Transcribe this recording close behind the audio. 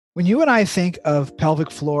When you and I think of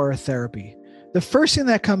pelvic floor therapy, the first thing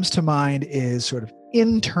that comes to mind is sort of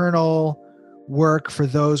internal work for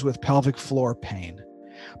those with pelvic floor pain.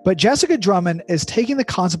 But Jessica Drummond is taking the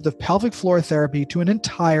concept of pelvic floor therapy to an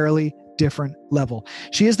entirely different level.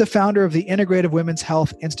 She is the founder of the Integrative Women's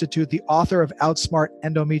Health Institute, the author of Outsmart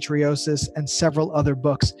Endometriosis and several other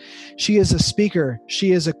books. She is a speaker,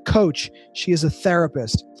 she is a coach, she is a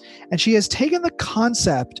therapist, and she has taken the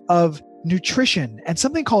concept of nutrition and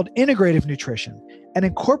something called integrative nutrition and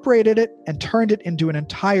incorporated it and turned it into an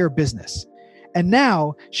entire business. And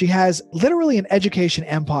now she has literally an education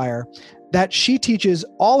empire that she teaches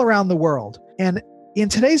all around the world. And in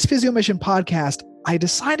today's Physio Mission podcast, I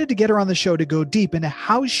decided to get her on the show to go deep into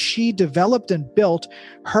how she developed and built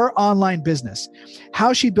her online business,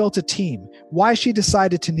 how she built a team, why she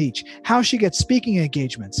decided to niche, how she gets speaking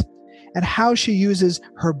engagements, and how she uses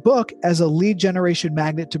her book as a lead generation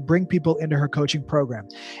magnet to bring people into her coaching program.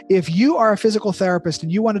 If you are a physical therapist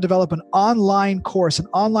and you want to develop an online course, an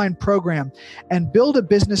online program, and build a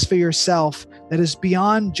business for yourself that is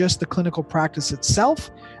beyond just the clinical practice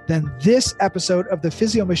itself, then this episode of the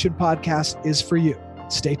Physio Mission podcast is for you.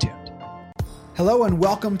 Stay tuned. Hello and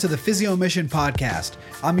welcome to the Physio Mission podcast.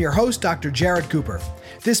 I'm your host, Dr. Jared Cooper.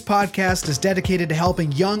 This podcast is dedicated to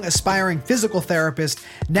helping young, aspiring physical therapists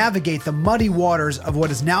navigate the muddy waters of what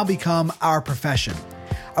has now become our profession.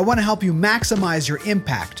 I want to help you maximize your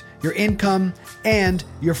impact, your income, and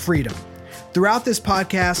your freedom. Throughout this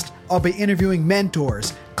podcast, I'll be interviewing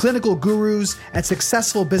mentors, clinical gurus, and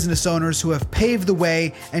successful business owners who have paved the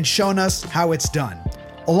way and shown us how it's done.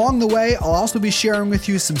 Along the way, I'll also be sharing with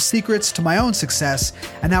you some secrets to my own success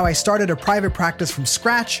and how I started a private practice from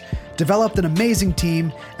scratch, developed an amazing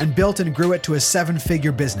team, and built and grew it to a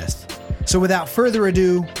 7-figure business. So without further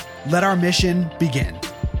ado, let our mission begin.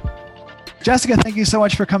 Jessica, thank you so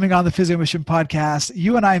much for coming on the Physio Mission podcast.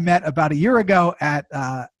 You and I met about a year ago at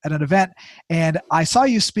an event, and I saw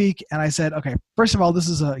you speak, and I said, okay, first of all, this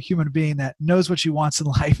is a human being that knows what she wants in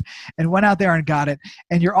life and went out there and got it.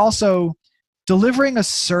 And you're also delivering a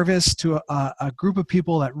service to a group of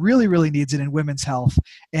people that really, really needs it in women's health.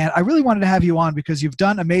 And I really wanted to have you on because you've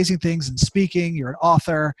done amazing things in speaking. You're an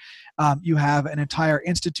author. You have an entire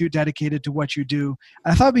institute dedicated to what you do.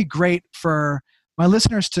 And I thought it'd be great for my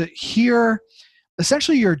listeners to hear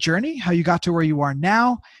essentially your journey, how you got to where you are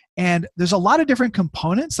now. And there's a lot of different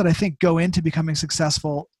components that I think go into becoming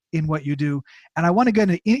successful in what you do. And I want to get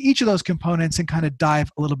into each of those components and kind of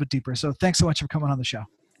dive a little bit deeper. So thanks so much for coming on the show.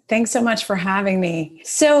 Thanks so much for having me.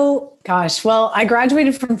 So, I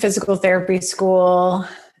graduated from physical therapy school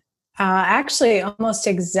actually almost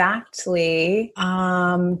exactly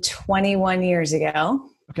 21 years ago.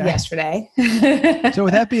 Okay. Yesterday. So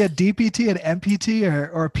would that be a DPT, an MPT,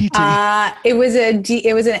 or a PT? It was an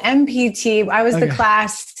MPT. I was the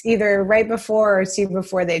class either right before or two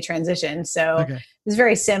before they transitioned. So It was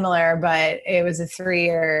very similar, but it was a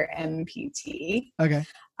 3-year MPT. Okay.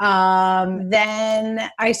 Then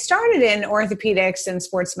I started in orthopedics and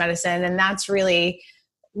sports medicine, and that's really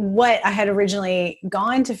what I had originally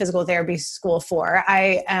gone to physical therapy school for.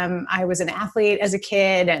 I was an athlete as a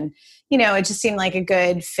kid, and it just seemed like a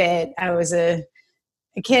good fit. I was a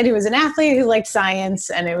kid who was an athlete who liked science,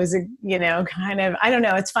 and it was I don't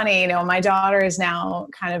know. It's funny, my daughter is now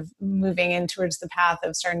kind of moving in towards the path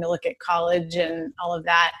of starting to look at college and all of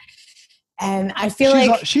that. And I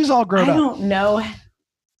feel she's all grown up. I don't know.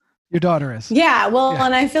 Your daughter is. Yeah. Well, yeah.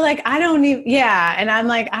 And I feel like and I'm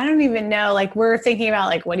like, I don't even know, like we're thinking about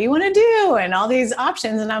like, what do you want to do? And all these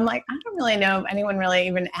options. And I'm like, I don't really know if anyone really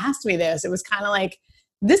even asked me this. It was kind of like,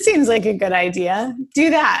 this seems like a good idea.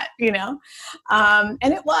 Do that, and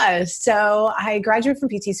it was. So I graduated from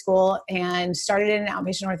PT school and started in an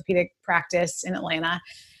outpatient orthopedic practice in Atlanta.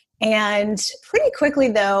 And pretty quickly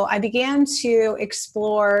though, I began to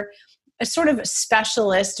explore a sort of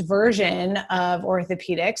specialist version of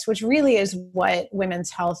orthopedics, which really is what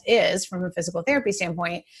women's health is from a physical therapy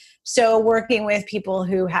standpoint. So working with people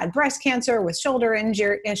who had breast cancer, with shoulder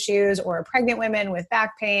injury issues, or pregnant women with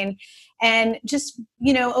back pain. And just,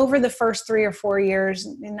 over the first 3 or 4 years,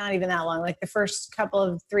 not even that long, like the first couple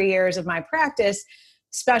of 3 years of my practice,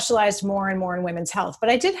 specialized more and more in women's health.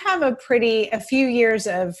 But I did have a few years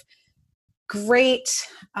of great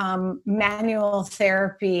manual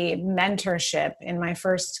therapy mentorship in my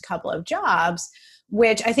first couple of jobs,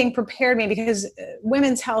 which I think prepared me because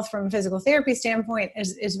women's health from a physical therapy standpoint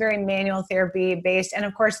is very manual therapy based. And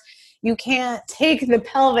of course, you can't take the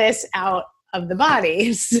pelvis out of the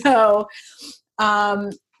body. So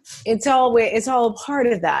it's all a part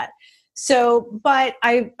of that. But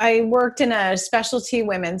I worked in a specialty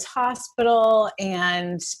women's hospital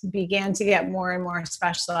and began to get more and more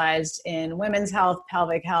specialized in women's health,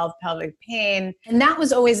 pelvic pain. And that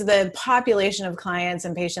was always the population of clients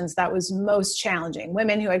and patients that was most challenging.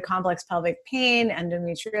 Women who had complex pelvic pain,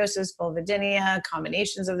 endometriosis, vulvodynia,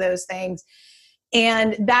 combinations of those things.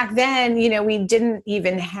 And back then, we didn't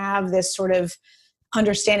even have this sort of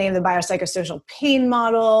understanding of the biopsychosocial pain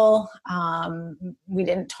model. We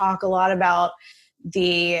didn't talk a lot about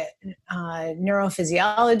the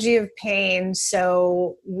neurophysiology of pain.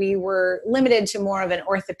 So we were limited to more of an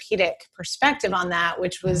orthopedic perspective on that,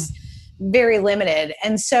 which was very limited.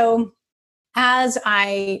 And so as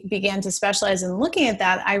I began to specialize in looking at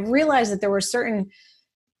that, I realized that there were certain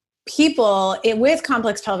people with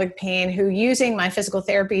complex pelvic pain who, using my physical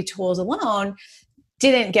therapy tools alone,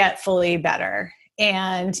 didn't get fully better.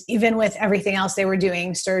 And even with everything else they were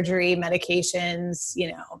doing, surgery, medications,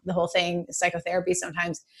 the whole thing, psychotherapy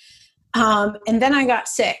sometimes. And then I got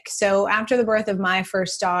sick. So after the birth of my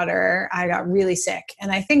first daughter, I got really sick.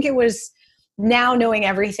 And I think it was, now knowing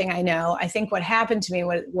everything I know, I think what happened to me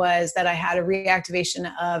was that I had a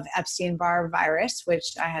reactivation of Epstein-Barr virus,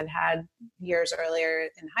 which I had years earlier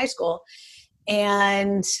in high school.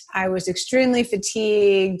 And I was extremely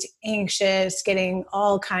fatigued, anxious, getting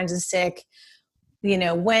all kinds of sick.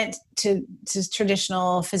 Went to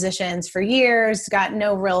traditional physicians for years, got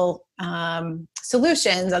no real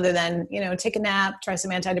solutions other than, take a nap, try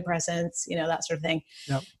some antidepressants, that sort of thing.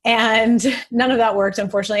 Yep. And none of that worked,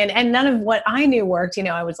 unfortunately. And none of what I knew worked.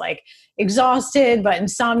 I was like exhausted, but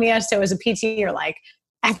insomnia. So as a PT, you're like,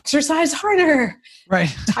 exercise harder,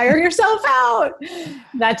 right? Tire yourself out.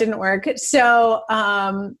 That didn't work. So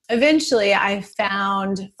eventually I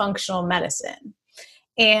found functional medicine.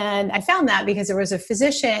 And I found that because there was a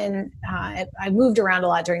physician, I moved around a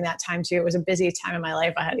lot during that time too. It was a busy time in my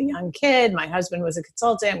life. I had a young kid. My husband was a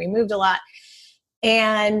consultant. We moved a lot.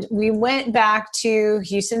 And we went back to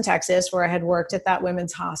Houston, Texas, where I had worked at that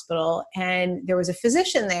women's hospital. And there was a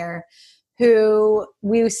physician there who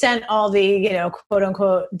we sent all the, quote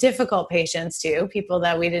unquote, difficult patients to, people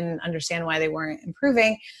that we didn't understand why they weren't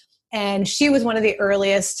improving. And she was one of the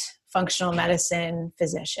earliest functional medicine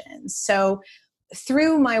physicians. So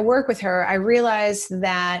through my work with her, I realized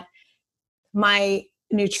that my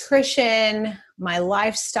nutrition, my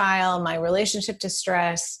lifestyle, my relationship to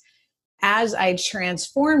stress, as I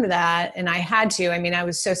transformed that, and I had to, I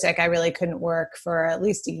was so sick, I really couldn't work for at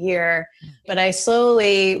least a year, but I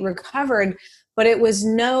slowly recovered. But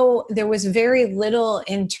there was very little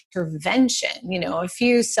intervention, a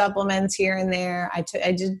few supplements here and there.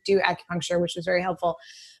 I did do acupuncture, which was very helpful,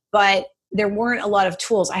 but there weren't a lot of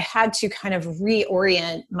tools. I had to kind of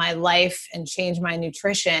reorient my life and change my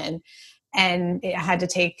nutrition. And I had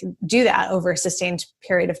to do that over a sustained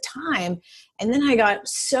period of time. And then I got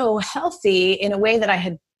so healthy in a way that I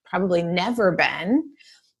had probably never been,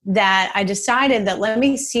 that I decided that let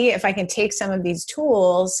me see if I can take some of these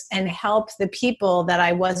tools and help the people that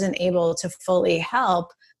I wasn't able to fully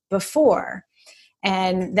help before.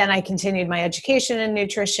 And then I continued my education in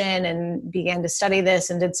nutrition and began to study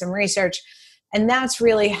this and did some research. And that's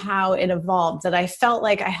really how it evolved, that I felt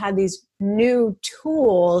like I had these new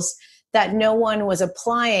tools that no one was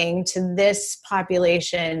applying to this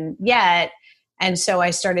population yet. And so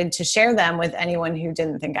I started to share them with anyone who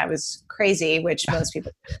didn't think I was crazy, which most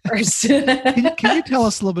people did first. Can you tell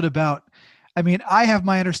us a little bit about, I have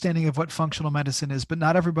my understanding of what functional medicine is, but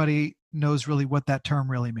not everybody knows really what that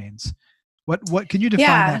term really means. What can you define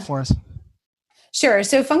that for us? Sure.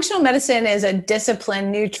 So functional medicine is a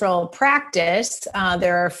discipline neutral practice.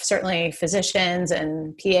 There are certainly physicians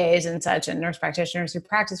and PAs and such and nurse practitioners who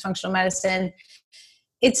practice functional medicine.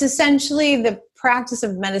 It's essentially the practice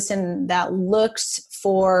of medicine that looks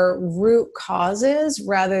for root causes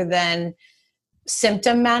rather than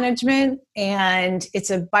symptom management. And it's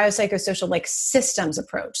a biopsychosocial systems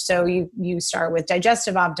approach. So you start with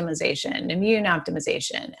digestive optimization, immune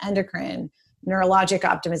optimization, endocrine, neurologic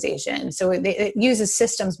optimization. So it uses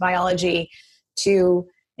systems biology to,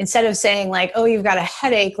 instead of saying oh, you've got a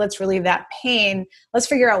headache, let's relieve that pain. Let's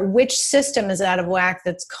figure out which system is out of whack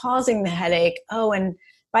that's causing the headache. Oh, and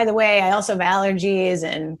by the way, I also have allergies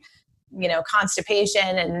and,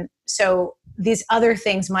 constipation. And so these other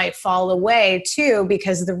things might fall away too,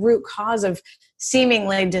 because the root cause of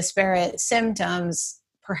seemingly disparate symptoms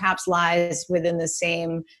perhaps lies within the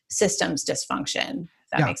same systems dysfunction.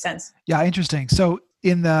 That makes sense. Yeah. Interesting. So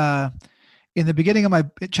in the beginning of my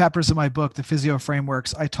chapters of my book, The Physio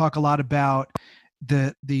Frameworks, I talk a lot about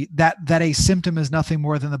that a symptom is nothing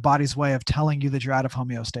more than the body's way of telling you that you're out of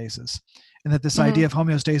homeostasis, and that this idea of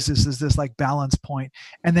homeostasis is this like balance point,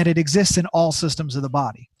 and that it exists in all systems of the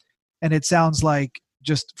body. And it sounds like,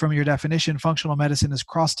 just from your definition, functional medicine is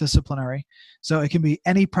cross-disciplinary. So it can be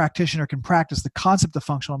any practitioner can practice the concept of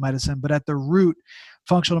functional medicine, but at the root,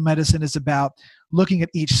 functional medicine is about looking at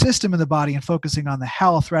each system in the body and focusing on the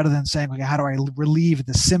health rather than saying, okay, how do I relieve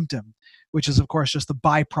the symptom, which is, of course, just the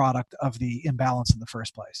byproduct of the imbalance in the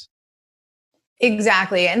first place.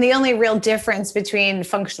 Exactly. And the only real difference between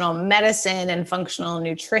functional medicine and functional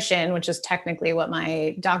nutrition, which is technically what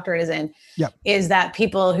my doctorate is in, is that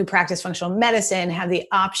people who practice functional medicine have the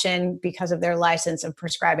option, because of their license, of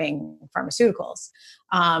prescribing pharmaceuticals.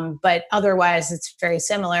 But otherwise, it's very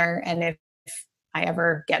similar. And if I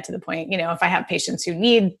ever get to the point, if I have patients who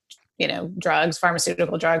need, drugs,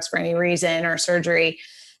 pharmaceutical drugs for any reason, or surgery,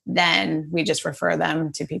 then we just refer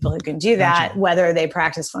them to people who can do that, Gotcha. whether they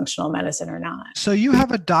practice functional medicine or not. So you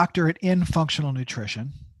have a doctorate in functional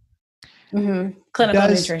nutrition. Clinical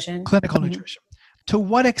nutrition. Clinical nutrition. To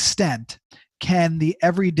what extent can the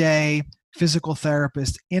everyday physical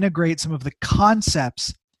therapist integrate some of the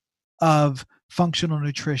concepts of functional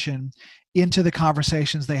nutrition into the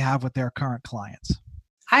conversations they have with their current clients?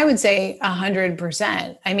 I would say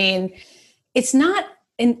 100%. I mean, it's not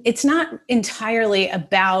entirely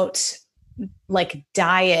about like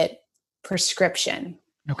diet prescription.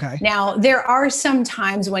 Okay. Now, there are some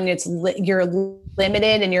times when you're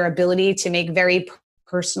limited in your ability to make very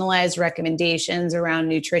personalized recommendations around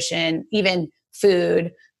nutrition, even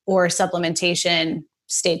food or supplementation,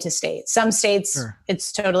 state to state. Some states,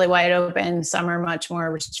 It's totally wide open. Some are much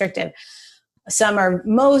more restrictive.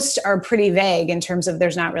 Most are pretty vague in terms of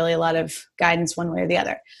there's not really a lot of guidance one way or the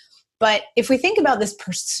other. But if we think about this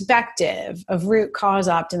perspective of root cause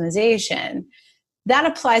optimization, that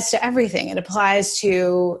applies to everything. It applies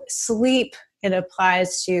to sleep. It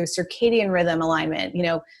applies to circadian rhythm alignment,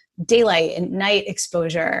 daylight and night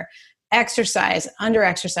exposure, exercise,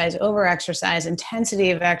 under-exercise, over-exercise, intensity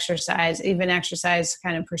of exercise, even exercise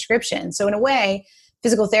kind of prescription. So in a way,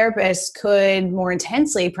 physical therapists could more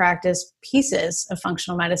intensely practice pieces of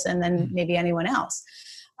functional medicine than maybe anyone else.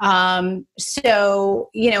 And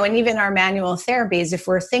even our manual therapies, if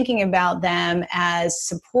we're thinking about them as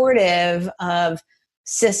supportive of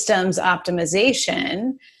systems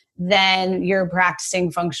optimization, then you're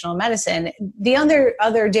practicing functional medicine. The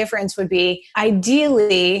other difference would be,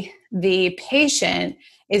 ideally, the patient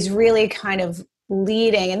is really kind of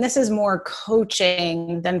leading, and this is more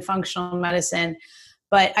coaching than functional medicine,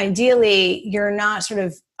 but ideally you're not sort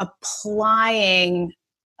of applying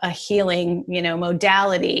a healing,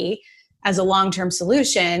 modality as a long-term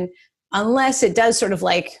solution, unless it does sort of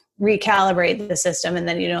like recalibrate the system and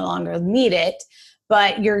then you no longer need it.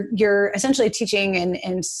 But you're essentially teaching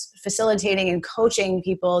and facilitating and coaching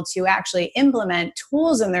people to actually implement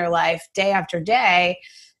tools in their life day after day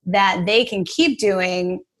that they can keep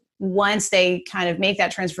doing once they kind of make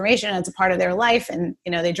that transformation. It's a part of their life, and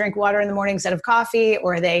they drink water in the morning instead of coffee,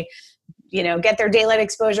 or they get their daylight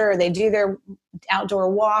exposure, or they do their outdoor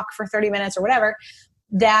walk for 30 minutes or whatever,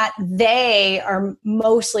 that they are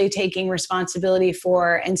mostly taking responsibility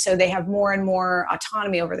for. And so they have more and more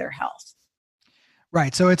autonomy over their health.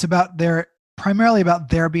 Right. So it's primarily about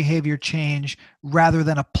their behavior change rather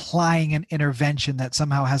than applying an intervention that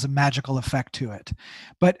somehow has a magical effect to it.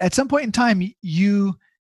 But at some point in time, you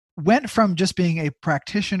went from just being a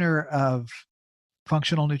practitioner of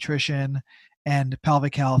functional nutrition and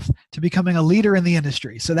pelvic health to becoming a leader in the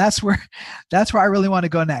industry. So that's where I really want to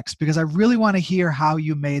go next, because I really want to hear how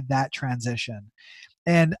you made that transition.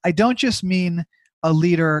 And I don't just mean a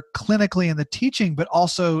leader clinically in the teaching, but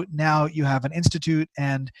also now you have an institute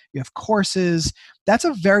and you have courses. That's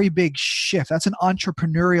a very big shift. That's an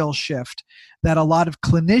entrepreneurial shift that a lot of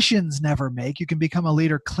clinicians never make. You can become a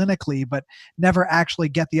leader clinically, but never actually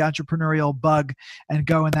get the entrepreneurial bug and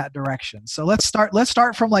go in that direction. So let's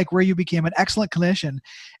start from like where you became an excellent clinician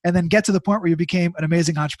and then get to the point where you became an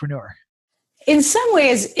amazing entrepreneur. In some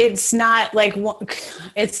ways, it's not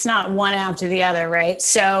one after the other, right?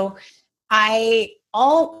 So I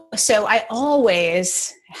always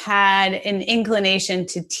had an inclination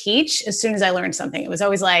to teach as soon as I learned something. It was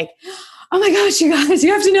always like, oh my gosh, you guys,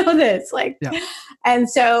 you have to know this. And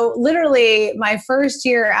so literally my first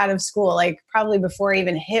year out of school, like probably before I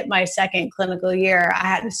even hit my second clinical year, I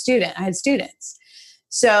had students.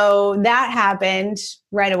 So that happened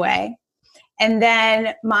right away. And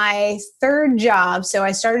then my third job, so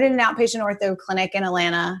I started in an outpatient ortho clinic in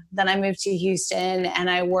Atlanta. Then I moved to Houston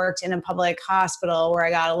and I worked in a public hospital where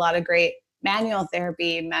I got a lot of great manual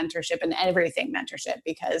therapy mentorship and everything mentorship,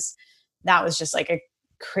 because that was just like a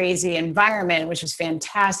crazy environment, which was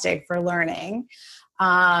fantastic for learning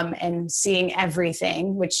and seeing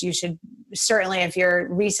everything, which you should certainly, if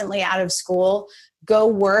you're recently out of school, go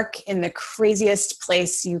work in the craziest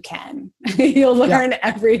place you can. You'll learn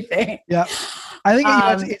everything. Yeah. I think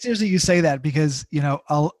it's interesting you say that because,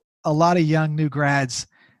 a lot of young new grads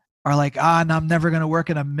are like, no, I'm never going to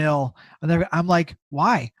work in a mill. I'm like,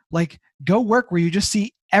 why? Like, go work where you just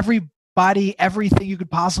see everybody, everything you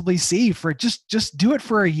could possibly see for just do it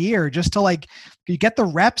for a year, just to like, you get the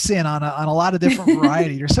reps in on a lot of different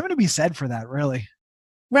variety. There's something to be said for that, really.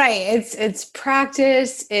 Right. It's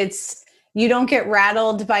practice. You don't get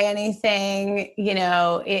rattled by anything,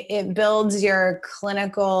 it builds your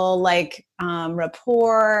clinical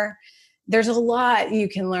rapport. There's a lot you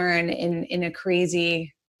can learn in a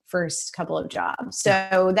crazy first couple of jobs.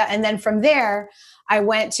 So and then from there, I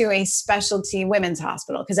went to a specialty women's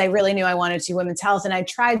hospital because I really knew I wanted to do women's health. And I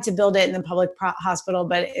tried to build it in the public hospital,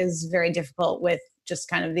 but it is very difficult with just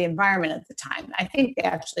kind of the environment at the time. I think they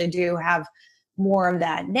actually do have more of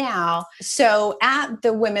that now. So at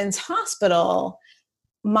the women's hospital,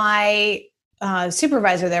 my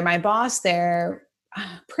supervisor there, my boss there,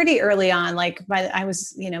 pretty early on, I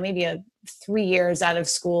was, maybe 3 years out of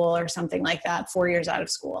school or something like that, 4 years out of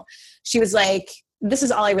school. She was like, this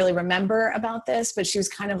is all I really remember about this, but she was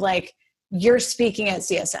kind of like, you're speaking at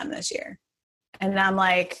CSM this year. And I'm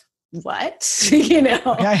like, what?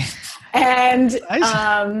 Okay. And,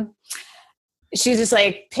 she's just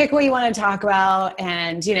like, pick what you want to talk about.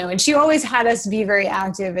 And, and she always had us be very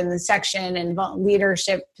active in the section and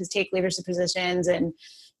take leadership positions and,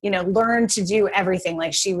 learn to do everything.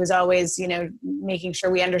 Like she was always, making sure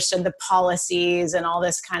we understood the policies and all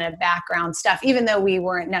this kind of background stuff, even though we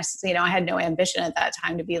weren't necessarily, I had no ambition at that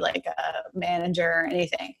time to be like a manager or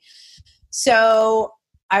anything. So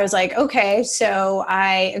I was like, okay. So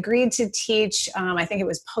I agreed to teach, I think it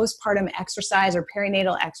was postpartum exercise or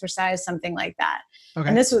perinatal exercise, something like that. Okay.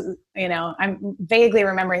 And this was, I'm vaguely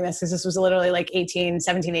remembering this because this was literally like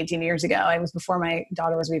 17, 18 years ago. It was before my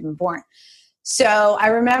daughter was even born. So I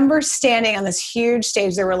remember standing on this huge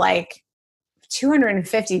stage. There were like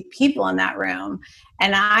 250 people in that room.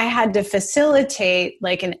 And I had to facilitate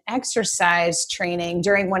like an exercise training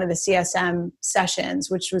during one of the CSM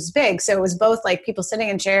sessions, which was big. So it was both like people sitting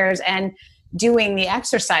in chairs and doing the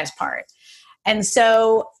exercise part. And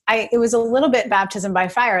so it was a little bit baptism by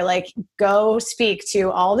fire, like go speak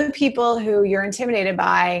to all the people who you're intimidated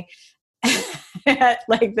by at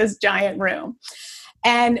like this giant room.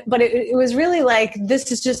 But it was really like,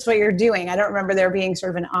 this is just what you're doing. I don't remember there being sort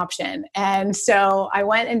of an option. And so I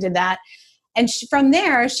went and did that. And from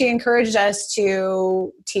there, she encouraged us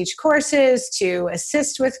to teach courses, to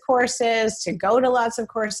assist with courses, to go to lots of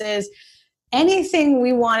courses. Anything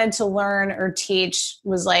we wanted to learn or teach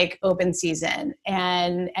was like open season.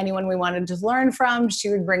 And anyone we wanted to learn from, she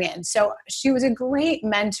would bring in. So she was a great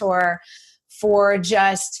mentor for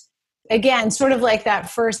just, again, sort of like that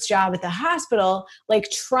first job at the hospital,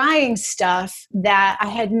 like trying stuff that I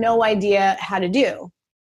had no idea how to do.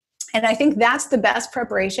 And I think that's the best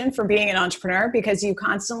preparation for being an entrepreneur because you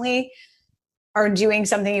constantly are doing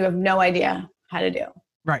something you have no idea how to do.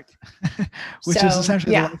 Right. Which is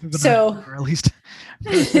essentially the life of an entrepreneur, at least.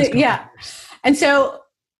 Yeah. And so,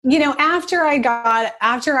 after I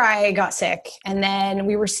got sick, and then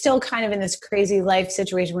we were still kind of in this crazy life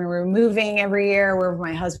situation where we were moving every year, wherever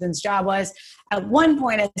my husband's job was. At one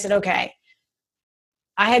point I said, okay,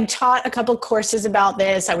 I had taught a couple courses about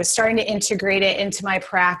this. I was starting to integrate it into my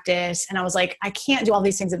practice. And I was like, I can't do all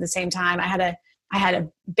these things at the same time. I had a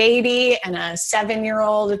baby and a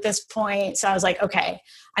 7-year-old at this point. So I was like, okay,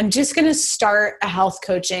 I'm just going to start a health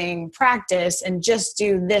coaching practice and just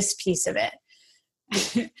do this piece of it.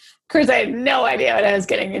 Of course, I had no idea what I was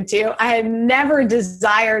getting into. I had never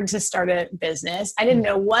desired to start a business. I didn't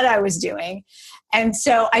know what I was doing. And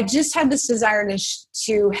so I just had this desire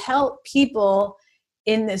to help people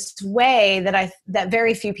in this way that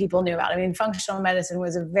very few people knew about. I mean, functional medicine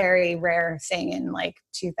was a very rare thing in like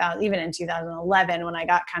 2000, even in 2011 when I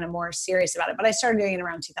got kind of more serious about it, but I started doing it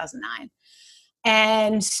around 2009.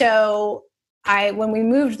 And so when we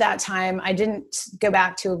moved that time, I didn't go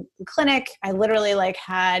back to a clinic. I literally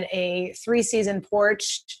had a 3-season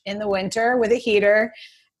porch in the winter with a heater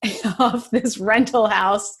off this rental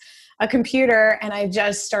house, a computer, and I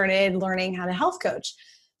just started learning how to health coach.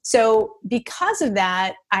 So because of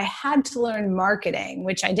that, I had to learn marketing,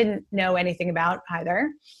 which I didn't know anything about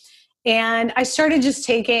either. And I started just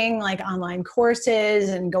taking online courses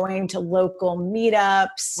and going to local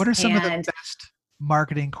meetups. What are some of the best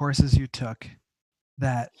marketing courses you took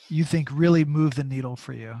that you think really moved the needle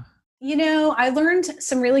for you? I learned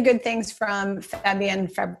some really good things from Fabian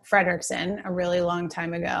Fredrickson a really long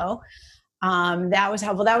time ago. That was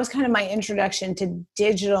helpful. That was kind of my introduction to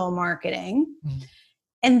digital marketing. Mhm.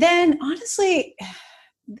 And then honestly,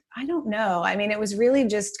 I don't know. I mean, it was really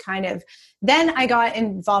just kind of, then I got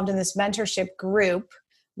involved in this mentorship group,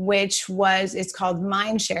 it's called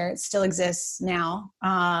Mindshare. It still exists now.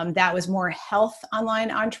 That was more health online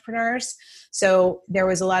entrepreneurs. So there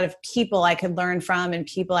was a lot of people I could learn from and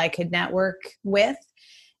people I could network with.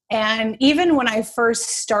 And even when I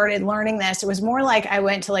first started learning this, it was more like I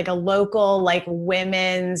went to like a local, like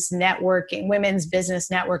women's business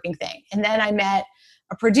networking thing. And then I met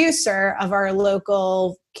a producer of our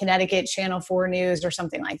local Connecticut Channel 4 News or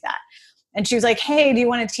something like that. And she was like, hey, do you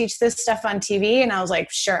want to teach this stuff on TV? And I was like,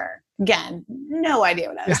 sure. Again, no idea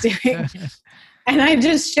what I was doing. And I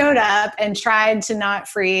just showed up and tried to not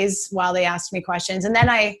freeze while they asked me questions. And then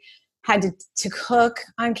I had to cook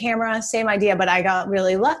on camera, same idea, but I got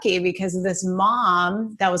really lucky because this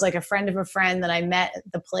mom that was like a friend of a friend that I met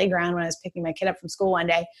at the playground when I was picking my kid up from school one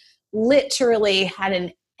day, literally had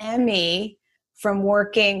an Emmy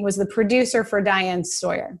was the producer for Diane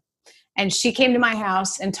Sawyer. And she came to my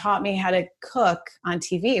house and taught me how to cook on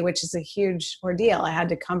TV, which is a huge ordeal. I had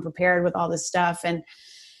to come prepared with all this stuff. And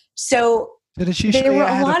so did she show you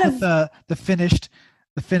how to put the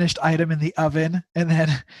finished item in the oven and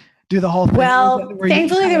then do the whole thing? Well,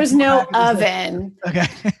 thankfully there was no oven. Okay.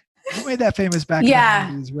 Who made that famous back in the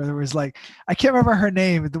 90s where there was like, I can't remember her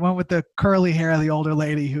name, the one with the curly hair, the older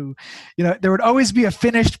lady who, there would always be a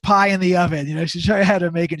finished pie in the oven. She'd show you how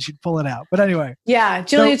to make it and she'd pull it out. But anyway. Yeah.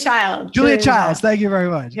 Julia Childs. Julia Childs. Thank you very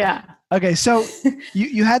much. Yeah. Okay. So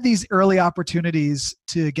you had these early opportunities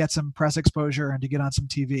to get some press exposure and to get on some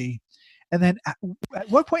TV. And then at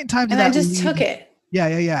what point in time did I just took it.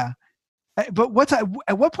 Yeah. But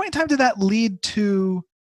at what point in time did that lead to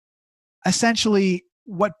essentially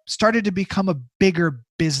what started to become a bigger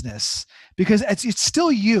business? Because it's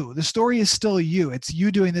still you. The story is still you. It's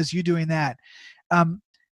you doing this, you doing that.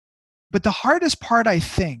 But the hardest part, I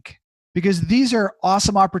think, because these are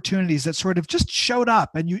awesome opportunities that sort of just showed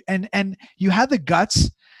up, and you had the guts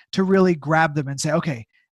to really grab them and say, okay,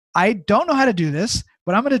 I don't know how to do this,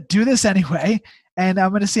 but I'm going to do this anyway, and I'm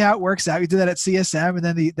going to see how it works out. You did that at CSM,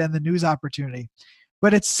 and then the news opportunity.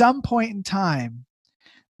 But at some point in time,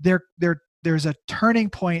 there's a turning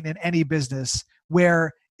point in any business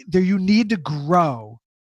where you need to grow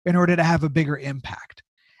in order to have a bigger impact.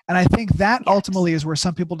 And I think that ultimately is where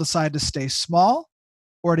some people decide to stay small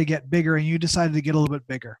or to get bigger, and you decided to get a little bit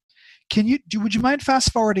bigger. Would you mind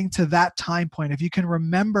fast forwarding to that time point, if you can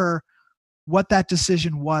remember what that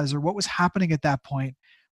decision was or what was happening at that point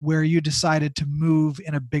where you decided to move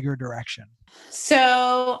in a bigger direction?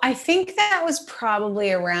 So I think that was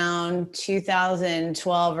probably around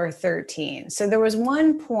 2012 or 13. So there was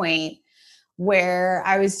one point where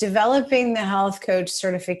I was developing the health coach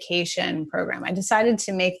certification program. I decided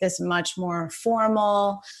to make this much more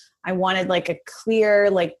formal. I wanted like a clear,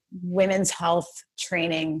 like women's health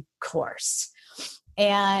training course.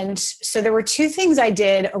 And so there were two things I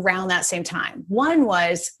did around that same time. One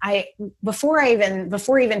was before even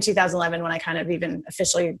 2011, when I kind of even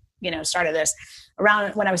officially, started this,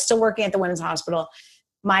 around when I was still working at the women's hospital,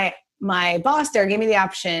 my boss there gave me the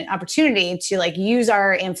opportunity to like use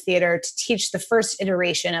our amphitheater to teach the first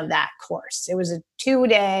iteration of that course. It was a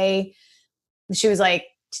 2-day. She was like,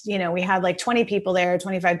 we had like 20 people there,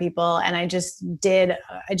 25 people. And I just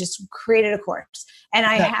created a course, and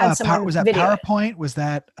I had someone was that video PowerPoint? Was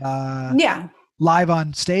that, live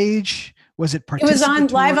on stage? Was it participatory? It was on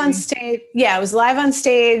live on stage. Yeah, it was live on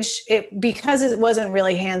stage. Because it wasn't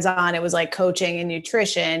really hands-on. It was like coaching and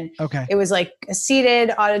nutrition. Okay. It was like a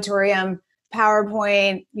seated auditorium,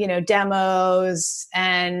 PowerPoint, demos,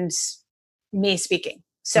 and me speaking.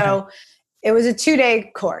 So it was a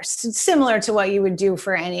 2-day course. It's similar to what you would do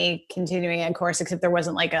for any continuing ed course, except there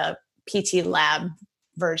wasn't like a PT lab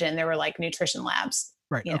version. There were like nutrition labs.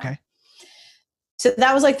 Right. Okay. So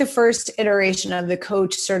that was like the first iteration of the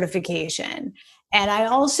coach certification. And I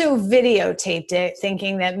also videotaped it,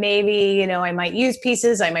 thinking that maybe, I might use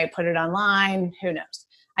pieces, I might put it online, who knows.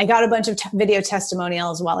 I got a bunch of video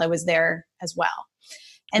testimonials while I was there as well.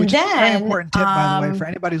 And Which then, is a very important tip, by the way, for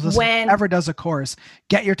anybody who's listening, ever does a course,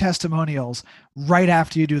 get your testimonials right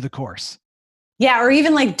after you do the course. Yeah, or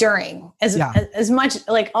even like during, as much,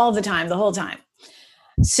 like all the time, the whole time.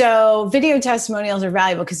 So video testimonials are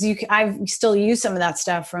valuable because I still use some of that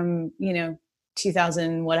stuff from,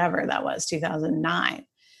 2000, whatever that was, 2009.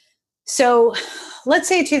 So let's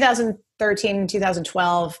say 2013,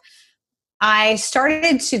 2012, I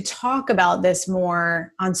started to talk about this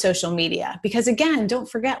more on social media because, again, don't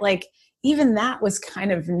forget, like, even that was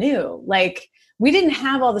kind of new. Like, we didn't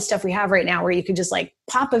have all the stuff we have right now where you could just like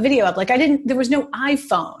pop a video up. Like, there was no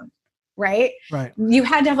iPhone, right? Right. You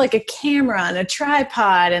had to have like a camera and a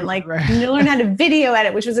tripod and like learn how to video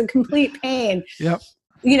edit, which was a complete pain. Yep.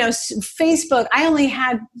 Facebook, I only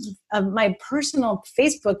had my personal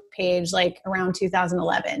Facebook page like around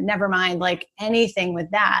 2011, never mind like anything with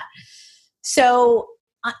that. So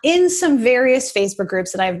in some various Facebook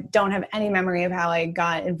groups that I don't have any memory of how I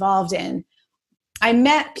got involved in, I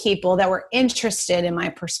met people that were interested in my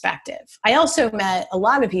perspective. I also met a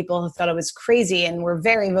lot of people who thought it was crazy and were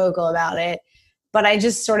very vocal about it, but I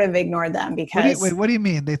just sort of ignored them because... What do you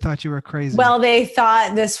mean they thought you were crazy? Well, they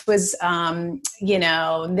thought this was,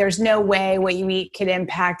 there's no way what you eat could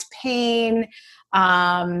impact pain.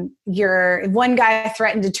 One guy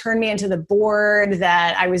threatened to turn me into the board,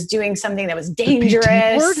 that I was doing something that was dangerous. The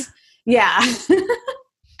PT board? Yeah.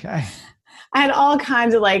 Okay. I had all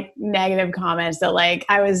kinds of like negative comments that like,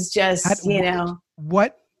 I was just,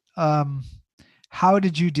 how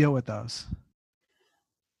did you deal with those?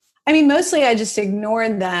 I mean, mostly I just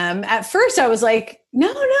ignored them. At first I was like,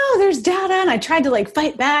 no, there's data. And I tried to like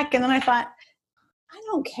fight back. And then I thought, I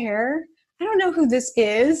don't care. I don't know who this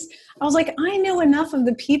is. I was like, I know enough of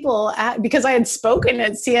the people because I had spoken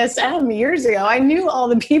at CSM years ago. I knew all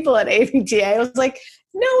the people at APTA. I was like,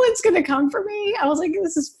 no one's going to come for me. I was like,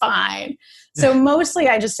 this is fine. So mostly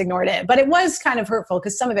I just ignored it, but it was kind of hurtful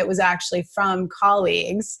because some of it was actually from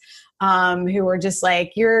colleagues who were just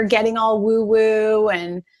like, you're getting all woo woo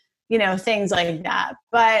and, things like that.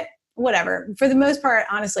 But whatever. For the most part,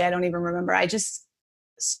 honestly, I don't even remember. I just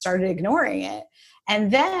started ignoring it.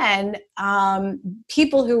 And then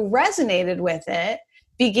people who resonated with it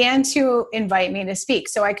began to invite me to speak.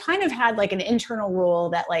 So I kind of had like an internal rule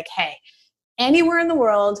that like, hey, anywhere in the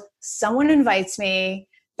world, someone invites me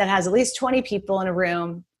that has at least 20 people in a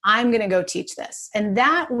room, I'm going to go teach this. And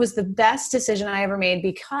that was the best decision I ever made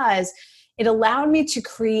because it allowed me to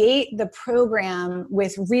create the program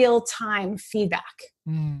with real-time feedback.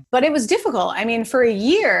 But it was difficult. I mean, for a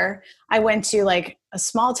year, I went to like a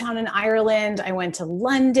small town in Ireland. I went to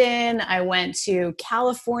London. I went to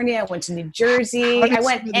California. I went to New Jersey. I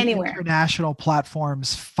went anywhere. International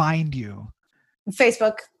platforms find you?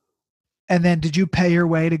 Facebook. And then did you pay your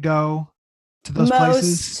way to go to those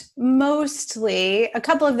places? Mostly. A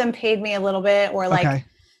couple of them paid me a little bit, or like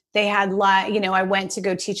they had, I went to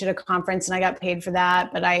go teach at a conference and I got paid for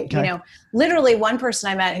that. But literally one person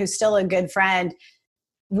I met who's still a good friend,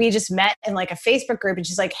 we just met in like a Facebook group and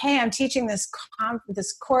she's like, hey, I'm teaching this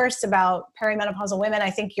course about perimenopausal women. I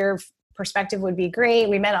think your perspective would be great.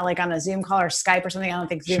 We met on a Zoom call or Skype or something. I don't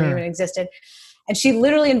think Zoom even existed. And she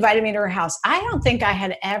literally invited me to her house. I don't think I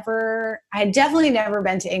had definitely never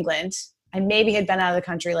been to England. I maybe had been out of the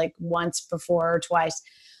country like once before or twice.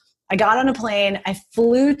 I got on a plane. I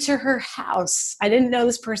flew to her house. I didn't know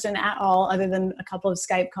this person at all other than a couple of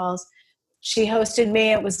Skype calls. She hosted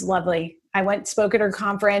me. It was lovely. I spoke at her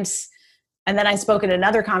conference, and then I spoke at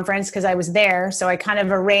another conference because I was there. So I kind of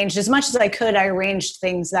arranged as much as I could. I arranged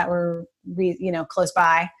things that were, close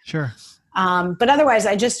by. Sure. But otherwise,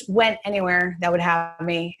 I just went anywhere that would have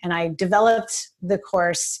me, and I developed the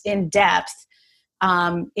course in depth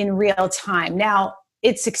in real time. Now,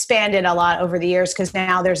 it's expanded a lot over the years because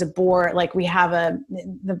now there's a board, like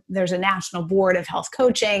there's a national board of health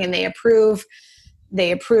coaching, and they approve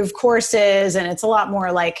courses, and it's a lot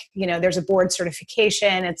more like, there's a board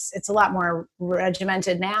certification. It's a lot more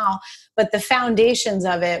regimented now, but the foundations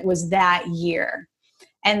of it was that year.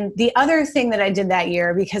 And the other thing that I did that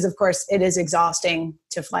year, because of course it is exhausting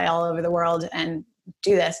to fly all over the world and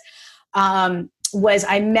do this, was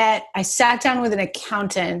I sat down with an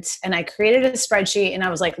accountant and I created a spreadsheet, and I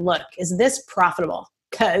was like, look, is this profitable?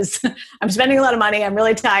 Because I'm spending a lot of money. I'm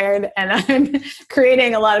really tired and I'm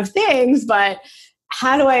creating a lot of things, but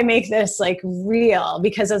how do I make this like real?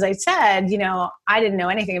 Because as I said, I didn't know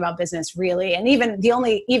anything about business really. And even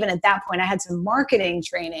at that point I had some marketing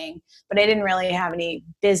training, but I didn't really have any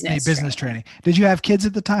business training. Did you have kids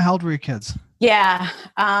at the time? How old were your kids? Yeah.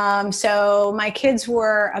 So my kids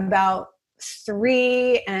were about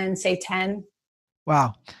 3 and say 10.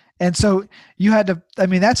 Wow. And so you had to,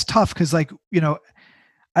 that's tough. Cause I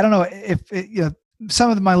don't know if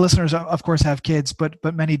some of my listeners of course have kids,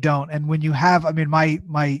 but many don't. And when you have,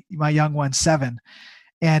 my young one's 7,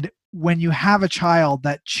 and when you have a child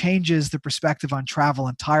that changes the perspective on travel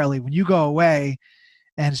entirely, when you go away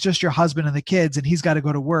and it's just your husband and the kids and he's got to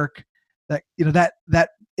go to work,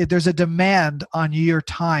 there's a demand on your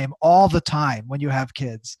time all the time when you have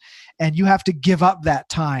kids, and you have to give up that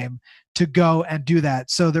time to go and do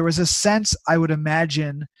that. So there was a sense, I would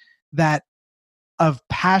imagine, that of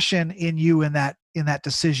passion in you in that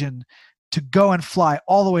decision to go and fly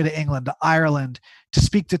all the way to England, to Ireland, to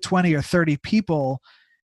speak to 20 or 30 people.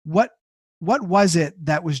 What was it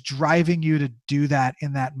that was driving you to do that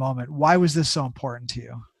in that moment? Why was this so important to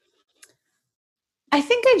you? I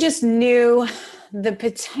think I just knew the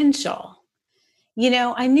potential.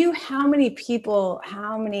 I knew how many people,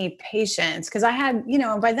 how many patients, because I had,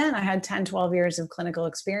 by then I had 10, 12 years of clinical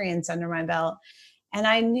experience under my belt. And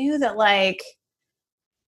I knew that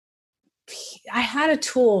I had a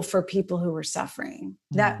tool for people who were suffering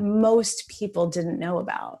that most people didn't know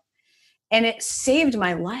about. And it saved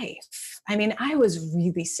my life. I mean, I was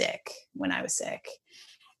really sick when I was sick.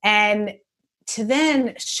 And to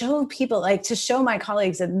then show people, to show my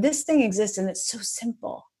colleagues that this thing exists and it's so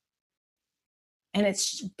simple. And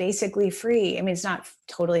it's basically free. I mean, it's not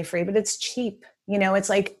totally free, but it's cheap. It's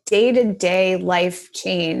like day-to-day life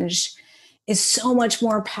change is so much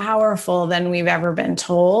more powerful than we've ever been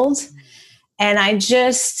told. And I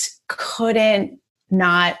just couldn't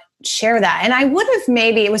not share that. And I would have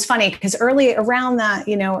maybe, it was funny because around that,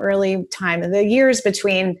 early time, the years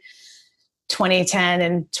between 2010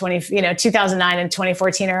 and 2009 and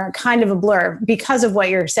 2014 are kind of a blur because of what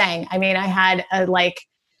you're saying. I mean, I had a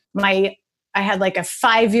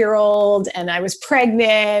 5-year-old and I was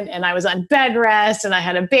pregnant and I was on bed rest and I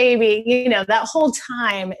had a baby. That whole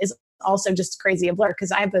time is also just crazy a blur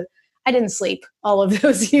because I didn't sleep all of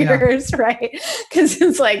those years, right? Because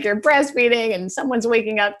it's like you're breastfeeding and someone's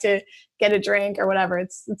waking up to get a drink or whatever.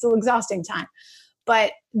 It's an exhausting time.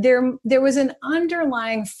 But there was an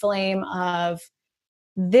underlying flame of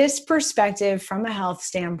this perspective from a health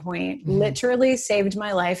standpoint, literally saved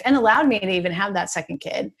my life and allowed me to even have that second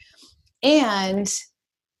kid. And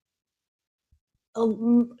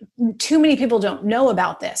too many people don't know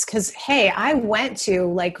about this because, hey, I went to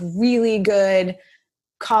really good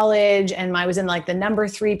college and I was in the number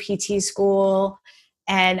 3 PT school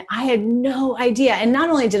and I had no idea. And not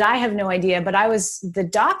only did I have no idea, but the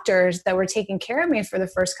doctors that were taking care of me for the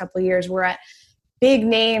first couple of years were at big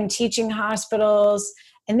name teaching hospitals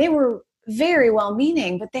and they were very well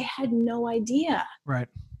meaning, but they had no idea. Right.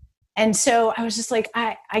 And so I was just like,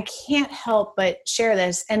 I can't help but share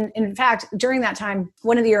this. And in fact, during that time,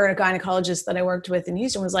 one of the urogynecologists that I worked with in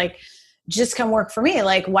Houston was like, just come work for me.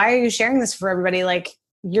 Why are you sharing this for everybody?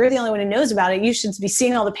 You're the only one who knows about it. You should be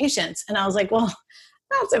seeing all the patients. And I was like, well,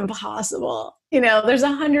 that's impossible. There's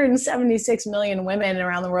 176 million women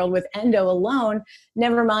around the world with endo alone,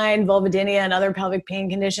 never mind vulvodynia and other pelvic pain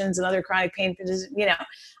conditions and other chronic pain conditions.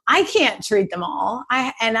 I can't treat them all.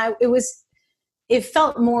 It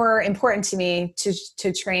felt more important to me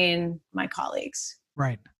to train my colleagues.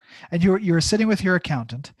 Right. And you were sitting with your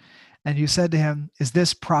accountant and you said to him, is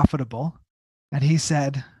this profitable? And he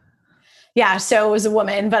said, yeah. So it was a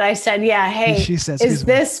woman, but I said, yeah, hey, she says, is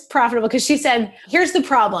this profitable? Because she said, here's the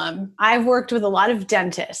problem. I've worked with a lot of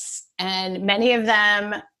dentists and many of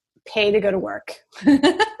them pay to go to work.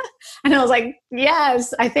 And I was like,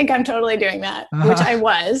 yes, I think I'm totally doing that, which I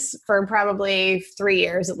was for probably 3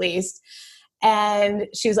 years at least. And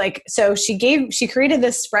she was like, so she created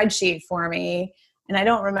this spreadsheet for me. And I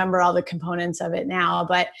don't remember all the components of it now,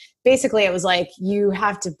 but basically it was like, you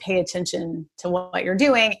have to pay attention to what you're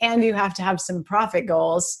doing and you have to have some profit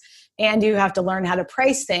goals and you have to learn how to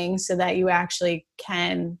price things so that you actually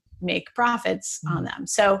can make profits on them.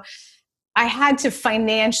 So I had to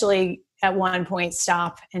financially at one point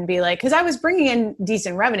stop and be like, because I was bringing in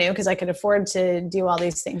decent revenue because I could afford to do all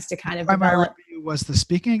these things to kind of develop. Was the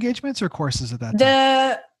speaking engagements or courses at that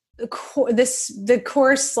time? The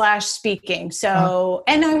course / speaking. So,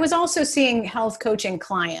 and I was also seeing health coaching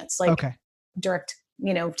clients, direct,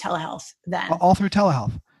 telehealth then. All through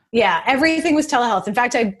telehealth. Yeah. Everything was telehealth. In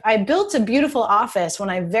fact, I built a beautiful office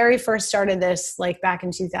when I very first started this, back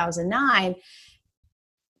in 2009,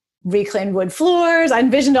 reclaimed wood floors. I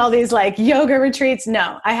envisioned all these yoga retreats.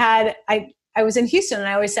 No, I was in Houston and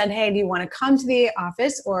I always said, hey, do you want to come to the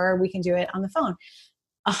office or we can do it on the phone?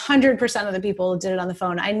 100% of the people did it on the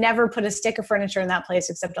phone. I never put a stick of furniture in that place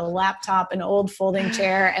except a laptop, an old folding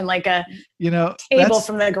chair, and a table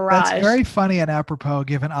from the garage. That's very funny and apropos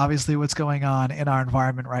given obviously what's going on in our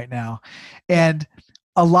environment right now. And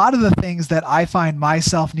a lot of the things that I find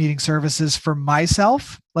myself needing services for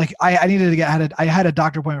myself, I had a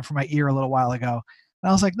doctor appointment for my ear a little while ago. And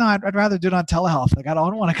I was like, no, I'd rather do it on telehealth. I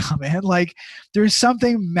don't want to come in. There's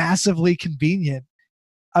something massively convenient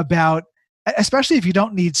about, especially if you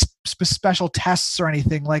don't need special tests or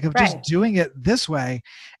anything, of just doing it this way.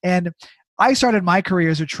 And I started my career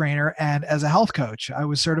as a trainer and as a health coach. I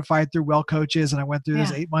was certified through Well Coaches, and I went through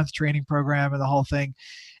this 8-month training program and the whole thing.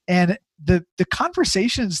 And the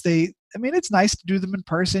conversations, it's nice to do them in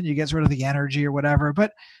person. You get sort of the energy or whatever,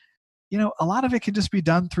 but a lot of it can just be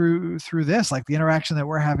done through this, like the interaction that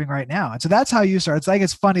we're having right now. And so that's how you start.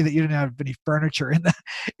 It's funny that you didn't have any furniture in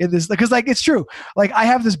this, because it's true. Like I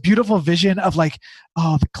have this beautiful vision of like,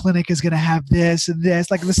 oh, the clinic is going to have this and this,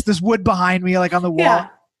 like this wood behind me, like on the wall. Yeah.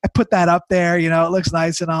 I put that up there, it looks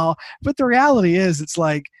nice and all. But the reality is it's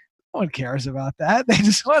like, no one cares about that. They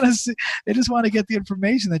just want to get the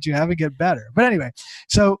information that you have and get better. But anyway,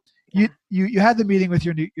 so you had the meeting with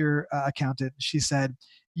your accountant. She said,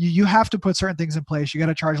 you have to put certain things in place. You got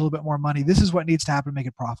to charge a little bit more money. This is what needs to happen to make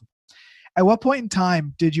it profitable. At what point in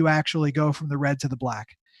time did you actually go from the red to the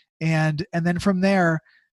black? And then from there,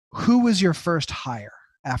 who was your first hire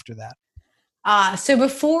after that? So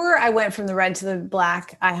before I went from the red to the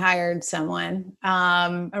black, I hired someone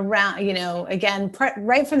around, again,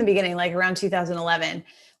 right from the beginning, like around 2011,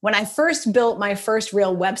 when I first built my first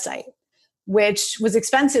real website, which was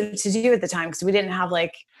expensive to do at the time because we didn't have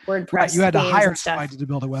like WordPress. Right, you had to hire somebody to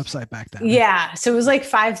build a website back then. Yeah. So it was like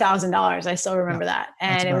 $5,000. I still remember that.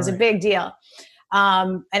 And it was a big deal.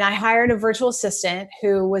 And I hired a virtual assistant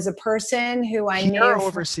who was a person who I knew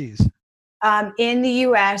overseas. In the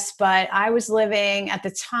US, but I was living at the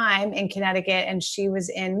time in Connecticut and she was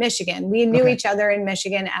in Michigan. We knew each other in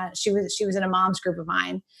Michigan. She was in a mom's group of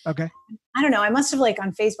mine. Okay. I don't know. I must have like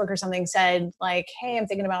on Facebook or something said like, hey, I'm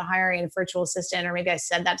thinking about hiring a virtual assistant, or maybe I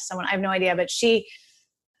said that to someone. I have no idea, but she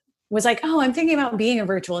was like, oh, I'm thinking about being a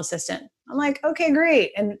virtual assistant. I'm like, okay,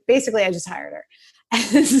 great. And basically I just hired her.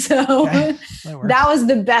 And so that was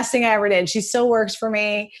the best thing I ever did. She still works for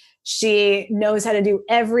me. She knows how to do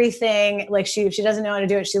everything. Like if she doesn't know how to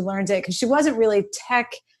do it, she learns it, because she wasn't really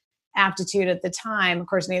tech aptitude at the time. Of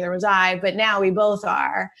course, neither was I, but now we both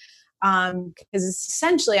are. Because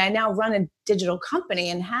essentially I now run a digital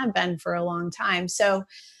company and have been for a long time. So,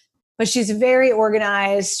 but she's very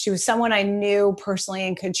organized. She was someone I knew personally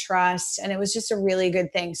and could trust. And it was just a really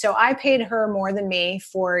good thing. So I paid her more than me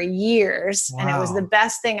for years. Wow. And it was the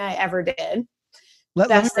best thing I ever did. Let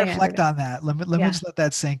me reflect on that. Let me just let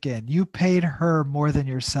that sink in. You paid her more than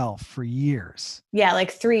yourself for years. Yeah,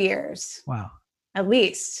 like 3 years. Wow. At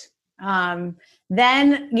least. Then,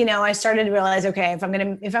 I started to realize, okay, if I'm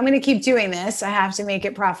going to keep doing this, I have to make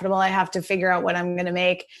it profitable. I have to figure out what I'm going to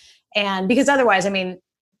make. And because otherwise,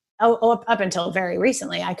 up until very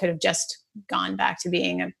recently, I could have just gone back to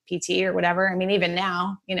being a PT or whatever. Even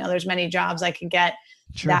now, there's many jobs I could get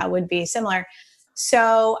that would be similar.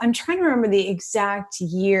 So I'm trying to remember the exact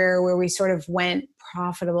year where we sort of went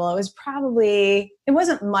profitable. It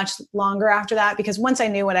wasn't much longer after that, because once I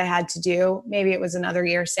knew what I had to do, maybe it was another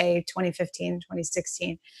year, say 2015,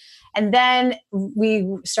 2016. And then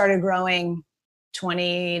we started growing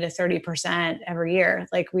 20 to 30% every year.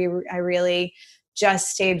 I really just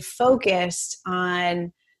stayed focused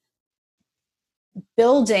on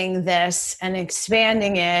building this and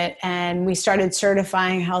expanding it. And we started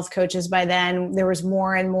certifying health coaches by then. There was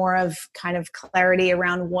more and more of kind of clarity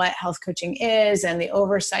around what health coaching is and the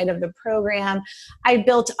oversight of the program. I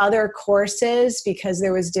built other courses because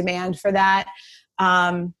there was demand for that.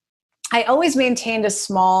 I always maintained a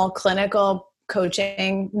small clinical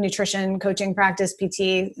coaching, nutrition coaching practice,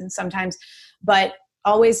 PT sometimes, but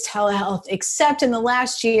always telehealth, except in the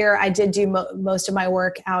last year, I did do most of my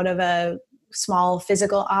work out of a small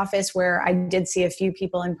physical office where I did see a few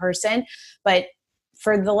people in person. But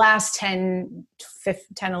for the last 10,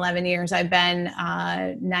 11 years, I've been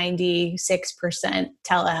 96%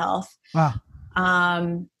 telehealth. Wow.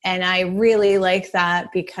 And I really like that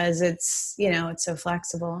because it's so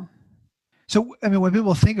flexible. So, when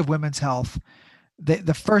people think of women's health,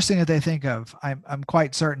 the first thing that they think of, I'm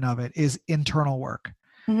quite certain of it, is internal work.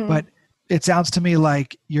 Mm-hmm. But it sounds to me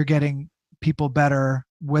like you're getting people better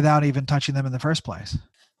without even touching them in the first place.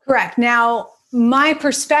 Correct. Now, my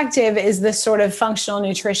perspective is this sort of functional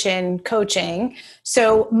nutrition coaching.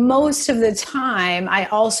 So most of the time, I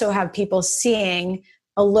also have people seeing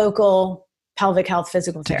a local pelvic health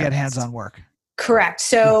physical therapist. To get hands-on work. Correct.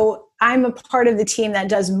 So I'm a part of the team that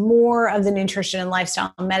does more of the nutrition and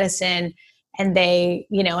lifestyle medicine. And they,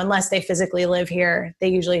 unless they physically live here, they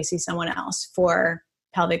usually see someone else for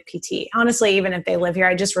pelvic PT. Honestly, even if they live here,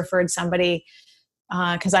 I just referred somebody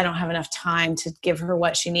because I don't have enough time to give her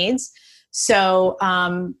what she needs. So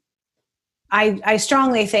I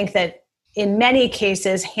strongly think that in many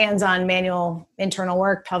cases, hands-on manual internal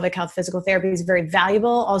work, pelvic health physical therapy is very valuable.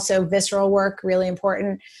 Also visceral work, really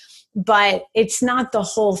important, but it's not the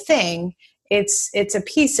whole thing. It's a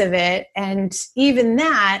piece of it. And even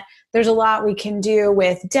that, there's a lot we can do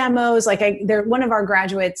with demos. Like one of our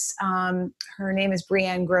graduates, her name is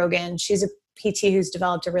Brianne Grogan. She's a PT who's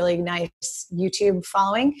developed a really nice YouTube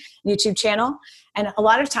following, YouTube channel. And a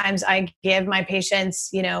lot of times I give my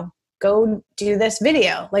patients, go do this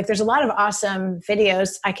video. Like there's a lot of awesome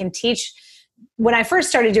videos I can teach. When I first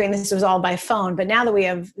started doing this, it was all by phone, but now that we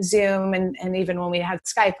have Zoom and even when we had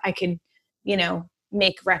Skype, I could,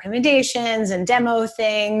 make recommendations and demo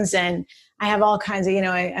things. And I have all kinds of,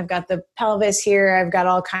 I've got the pelvis here. I've got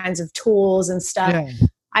all kinds of tools and stuff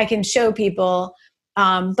I can show people.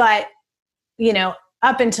 But,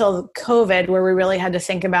 up until COVID, where we really had to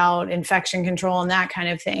think about infection control and that kind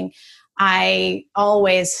of thing, I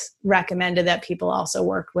always recommended that people also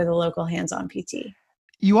work with a local hands-on PT.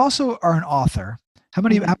 You also are an author. How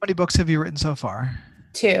many books have you written so far?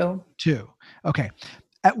 2. Okay.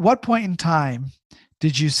 At what point in time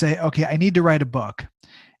did you say, okay, I need to write a book?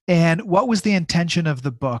 And what was the intention of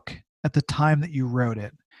the book at the time that you wrote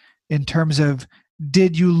it? In terms of,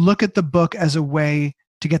 did you look at the book as a way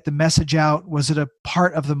to get the message out? Was it a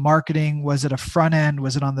part of the marketing? Was it a front end?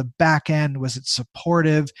 Was it on the back end? Was it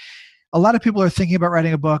supportive? A lot of people are thinking about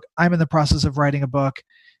writing a book. I'm in the process of writing a book.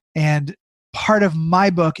 And part of my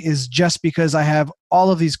book is just because I have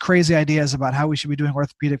all of these crazy ideas about how we should be doing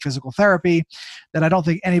orthopedic physical therapy that I don't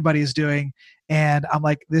think anybody is doing. And I'm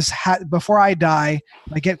like, before I die,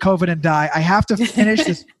 I get COVID and die, I have to finish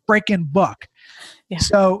this freaking book. Yeah.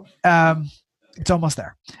 So it's almost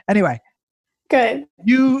there. Anyway. Good.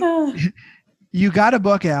 You got a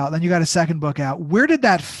book out, then you got a second book out. Where did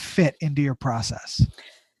that fit into your process?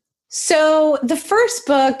 So the first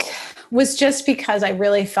book was just because I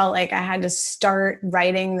really felt like I had to start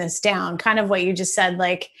writing this down, kind of what you just said,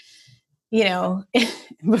 like,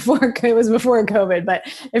 before COVID, but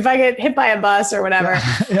if I get hit by a bus or whatever,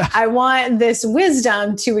 I want this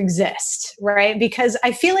wisdom to exist, right? Because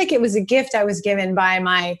I feel like it was a gift I was given by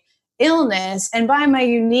my illness and by my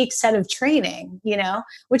unique set of training,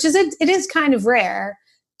 which is, it is kind of rare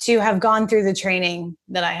to have gone through the training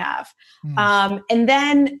that I have. And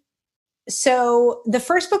then, so the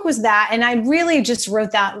first book was that, and I really just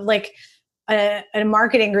wrote that like a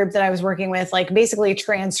marketing group that I was working with, like basically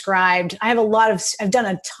transcribed. I've done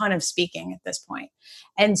a ton of speaking at this point.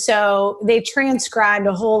 And so they transcribed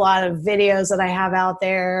a whole lot of videos that I have out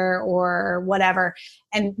there or whatever.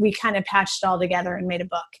 And we kind of patched it all together and made a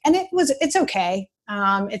book. And it's okay.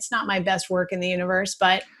 It's not my best work in the universe,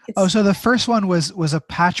 but so the first one was a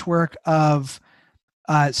patchwork of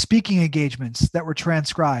speaking engagements that were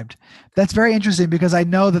transcribed. That's very interesting because I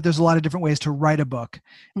know that there's a lot of different ways to write a book,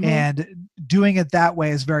 and doing it that way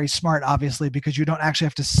is very smart, obviously, because you don't actually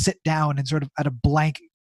have to sit down and sort of at a blank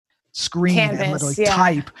screen and literally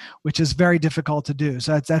type, which is very difficult to do.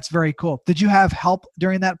 So that's very cool. Did you have help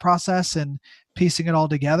during that process and piecing it all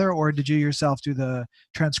together, or did you yourself do the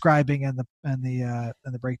transcribing and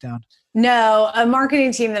the breakdown? No, a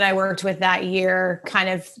marketing team that I worked with that year kind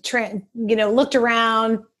of looked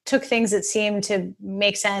around, took things that seemed to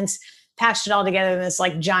make sense, patched it all together in this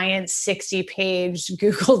like giant 60-page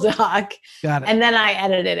Google Doc. Got it. And then I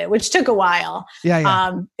edited it, which took a while.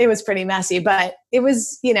 It was pretty messy, but it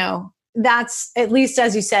was, that's, at least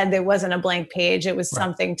as you said, there wasn't a blank page. It was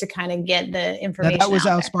something to kind of get the information. Now that was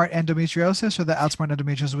Outsmart Endometriosis, or the Outsmart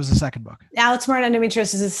Endometriosis was the second book? Outsmart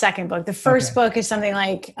Endometriosis is the second book. The first book is something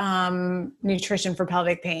like Nutrition for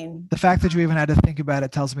Pelvic Pain. The fact that you even had to think about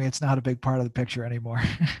it tells me it's not a big part of the picture anymore.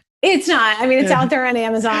 It's not. I mean, it's out there on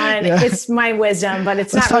Amazon. It's my wisdom, but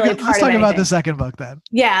it's not really part of it. Let's talk about the second book then.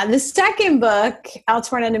 Yeah. The second book,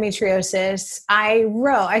 Outsmart Endometriosis,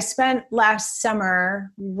 I spent last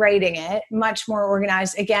summer writing it, much more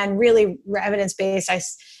organized, again, really evidence-based.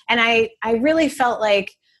 I really felt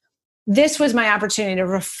like this was my opportunity to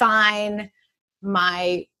refine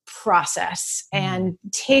my process and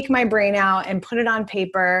take my brain out and put it on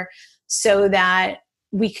paper so that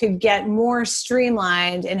we could get more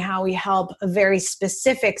streamlined in how we help a very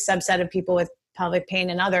specific subset of people with pelvic pain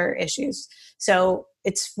and other issues. So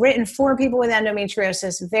it's written for people with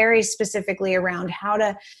endometriosis, very specifically around how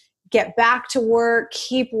to get back to work,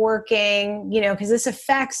 keep working, because this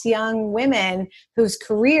affects young women whose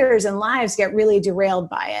careers and lives get really derailed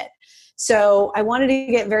by it. So I wanted to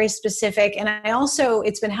get very specific. And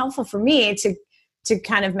it's been helpful for me to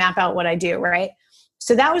kind of map out what I do, right?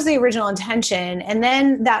 So that was the original intention. And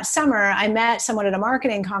then that summer I met someone at a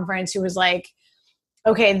marketing conference who was like,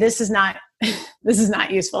 okay, this is not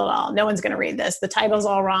useful at all. No one's going to read this. The title's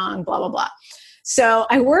all wrong, blah, blah, blah. So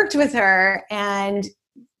I worked with her and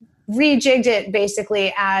rejigged it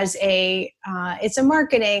basically as it's a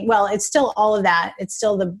marketing, well, it's still all of that. It's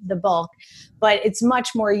still the bulk, but it's much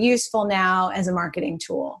more useful now as a marketing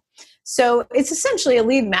tool. So it's essentially a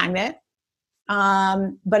lead magnet,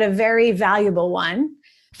 but a very valuable one.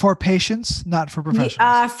 For patients, not for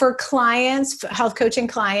professionals? For clients, for health coaching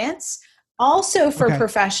clients, also for Okay.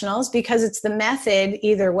 professionals, because it's the method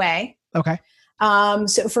either way. Okay.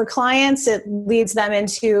 So for clients, it leads them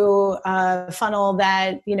into a funnel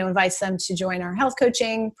that, invites them to join our health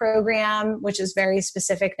coaching program, which is very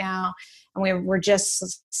specific now. And we're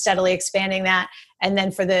just steadily expanding that. And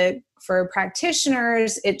then for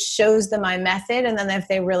practitioners, it shows them my method. And then if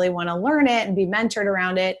they really want to learn it and be mentored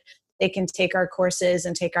around it, they can take our courses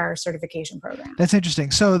and take our certification program. That's interesting.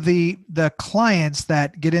 So the clients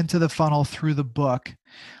that get into the funnel through the book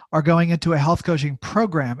are going into a health coaching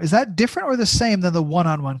program. Is that different or the same than the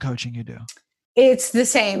one-on-one coaching you do? It's the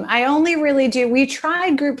same. I only really we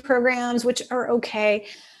tried group programs, which are okay.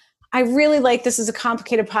 I really like, this is a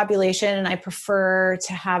complicated population, and I prefer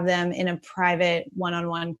to have them in a private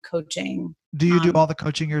one-on-one coaching. Do you do all the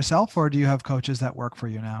coaching yourself, or do you have coaches that work for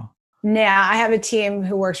you now? Yeah, I have a team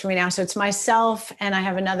who works for me now. So it's myself and I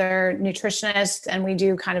have another nutritionist, and we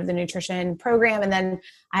do kind of the nutrition program. And then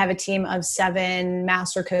I have a team of 7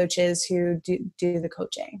 master coaches who do the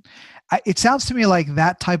coaching. It sounds to me like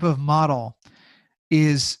that type of model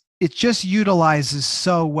it just utilizes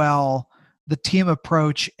so well the team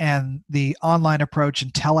approach and the online approach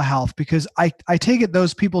and telehealth, because I take it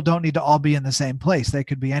those people don't need to all be in the same place. They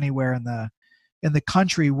could be anywhere in the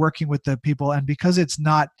country working with the people. And because it's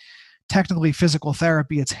not technically physical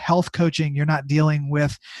therapy, it's health coaching, you're not dealing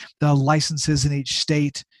with the licenses in each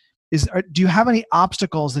state. Do you have any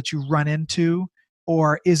obstacles that you run into,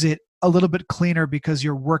 or is it a little bit cleaner because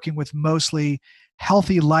you're working with mostly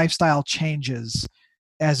healthy lifestyle changes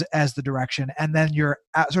as the direction, and then you're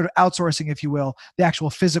sort of outsourcing, if you will, the actual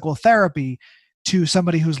physical therapy to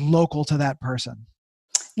somebody who's local to that person?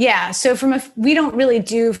 Yeah. So we don't really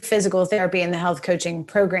do physical therapy in the health coaching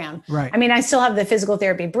program. Right. I mean, I still have the physical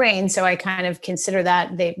therapy brain. So I kind of consider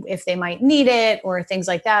that if they might need it, or things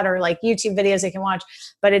like that, or like YouTube videos they can watch,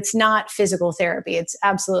 but it's not physical therapy. It's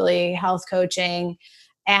absolutely health coaching.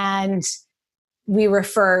 And we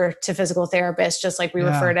refer to physical therapists just like we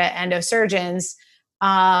refer to endosurgeons.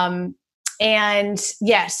 And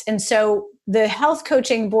yes. And so the health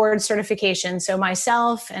coaching board certification, so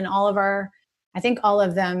myself and I think all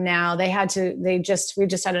of them now, we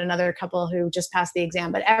just had another couple who just passed the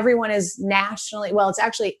exam, but everyone is it's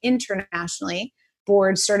actually internationally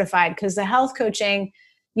board certified, because the health coaching,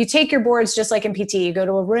 you take your boards just like in PT. You go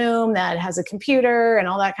to a room that has a computer and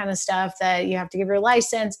all that kind of stuff that you have to give your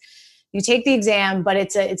license. You take the exam, but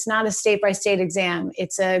it's not a state-by-state exam.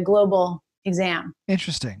 It's a global exam.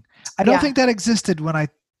 Interesting. I don't think that existed when I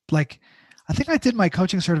think I did my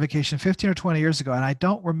coaching certification 15 or 20 years ago, and I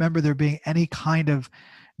don't remember there being any kind of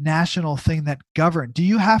national thing that governed. Do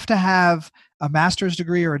you have to have a master's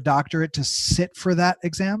degree or a doctorate to sit for that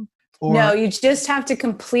exam? Or? No, you just have to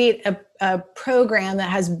complete a program that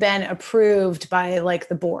has been approved by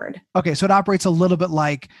the board. Okay, so it operates a little bit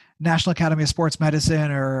like National Academy of Sports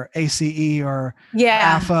Medicine or ACE or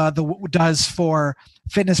AFA does for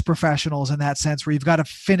fitness professionals, in that sense, where you've got to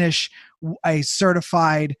finish a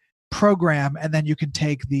certified program and then you can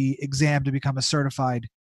take the exam to become a certified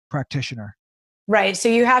practitioner. Right. So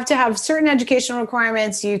you have to have certain educational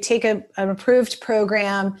requirements. You take an approved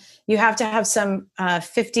program. You have to have some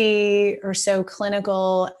 50 or so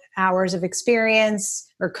clinical hours of experience,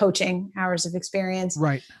 or coaching hours of experience.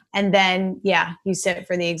 Right. And then, you sit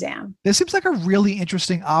for the exam. This seems like a really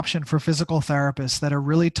interesting option for physical therapists that are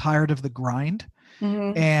really tired of the grind.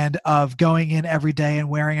 Mm-hmm. And of going in every day and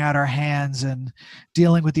wearing out our hands and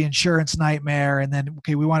dealing with the insurance nightmare. And then,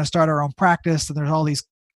 we want to start our own practice, and there's all these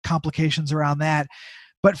complications around that.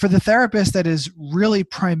 But for the therapist that is really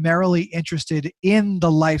primarily interested in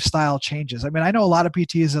the lifestyle changes, I mean, I know a lot of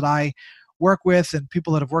PTs that I work with and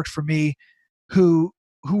people that have worked for me who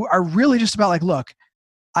are really just about look,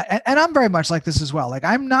 and I'm very much like this as well.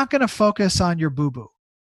 I'm not going to focus on your boo-boo.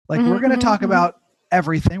 We're going to talk about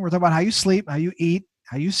everything. We're talking about how you sleep, how you eat,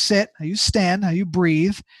 how you sit, how you stand, how you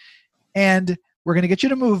breathe. And we're going to get you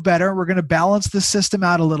to move better. We're going to balance the system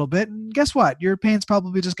out a little bit. And guess what? Your pain's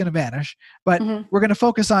probably just going to vanish, but we're going to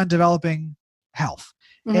focus on developing health.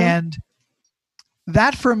 And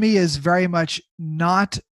that for me is very much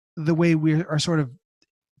not the way we are sort of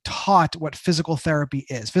taught what physical therapy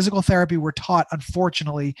is. Physical therapy, we're taught,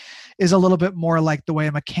 unfortunately, is a little bit more like the way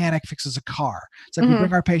a mechanic fixes a car. It's like we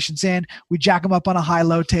bring our patients in, we jack them up on a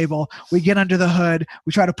high-low table, we get under the hood,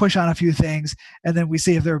 we try to push on a few things, and then we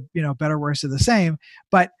see if they're better, worse, or the same.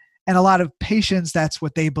 And a lot of patients, that's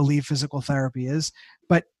what they believe physical therapy is.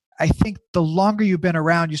 But I think the longer you've been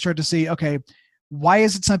around, you start to see, okay, why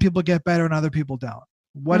is it some people get better and other people don't?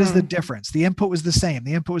 What is the difference? The input was the same.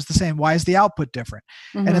 The input was the same. Why is the output different?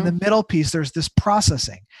 And in the middle piece, there's this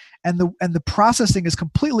processing. And the processing is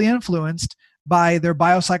completely influenced by their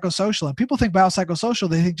biopsychosocial. And people think biopsychosocial,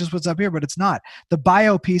 they think just what's up here, but it's not. The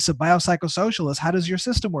bio piece of biopsychosocial is how does your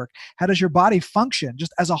system work? How does your body function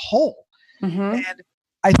just as a whole? And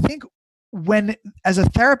I think when, as a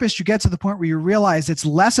therapist, you get to the point where you realize it's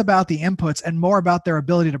less about the inputs and more about their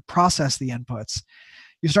ability to process the inputs,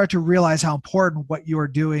 you start to realize how important what you're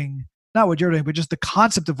doing, not what you're doing, but just the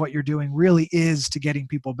concept of what you're doing really is to getting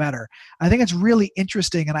people better. I think it's really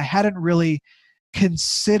interesting, and I hadn't really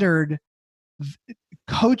considered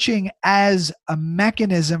coaching as a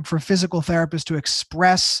mechanism for physical therapists to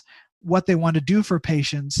express what they want to do for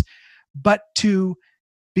patients, but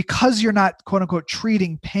because you're not, quote unquote,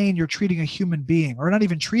 treating pain, you're treating a human being, or not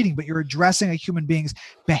even treating, but you're addressing a human being's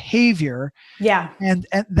behavior. Yeah. And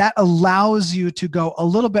that allows you to go a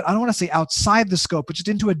little bit, I don't want to say outside the scope, but just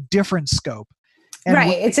into a different scope. And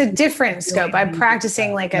right. It's a different scope. I'm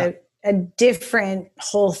practicing like a different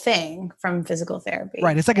whole thing from physical therapy.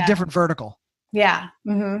 Right. It's like a different vertical. Yeah.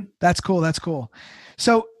 That's cool. That's cool.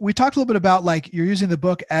 So we talked a little bit about, like, you're using the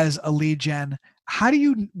book as a lead gen. How do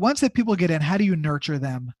you, once that people get in, how do you nurture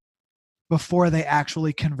them before they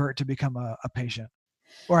actually convert to become a patient?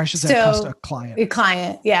 Or I should say a client. A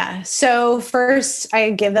client, yeah. So first I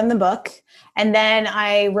give them the book, and then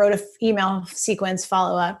I wrote an email sequence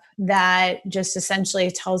follow-up that just essentially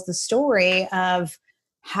tells the story of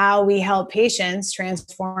how we help patients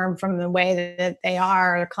transform from the way that they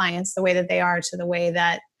are, or clients, the way that they are, to the way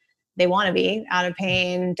that they want to be, out of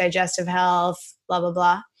pain, digestive health, blah, blah,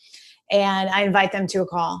 blah. And I invite them to a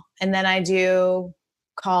call. And then I do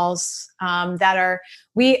calls our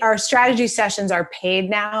strategy sessions are paid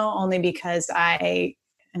now, only because I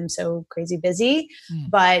am so crazy busy,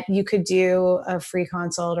 but you could do a free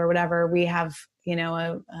consult or whatever. We have,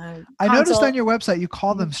 I noticed on your website, you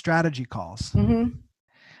call them strategy calls.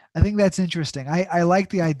 I think that's interesting. I like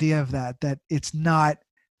the idea of that it's not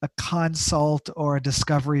a consult or a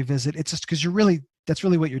discovery visit. It's just because that's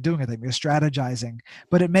really what you're doing with them. You're strategizing,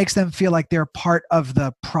 but it makes them feel like they're part of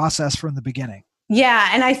the process from the beginning. Yeah.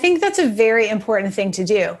 And I think that's a very important thing to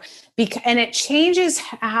do, and it changes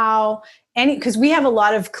how because we have a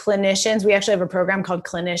lot of clinicians. We actually have a program called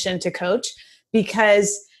Clinician to Coach,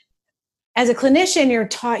 because as a clinician, you're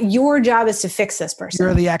taught your job is to fix this person.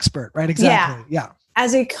 You're the expert, right? Exactly. Yeah.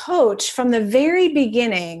 As a coach, from the very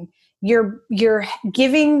beginning, you're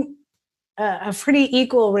giving a pretty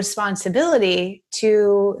equal responsibility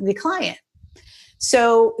to the client.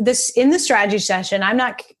 So in the strategy session, I'm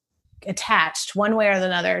not attached one way or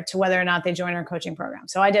another to whether or not they join our coaching program.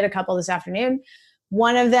 So I did a couple this afternoon.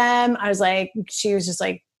 One of them, she was just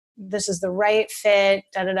like, this is the right fit,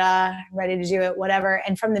 ready to do it, whatever.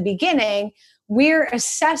 And from the beginning, we're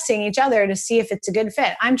assessing each other to see if it's a good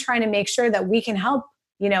fit. I'm trying to make sure that we can help,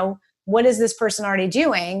 what is this person already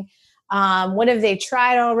doing? What have they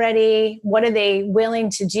tried already? What are they willing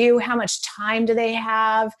to do? How much time do they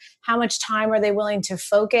have? How much time are they willing to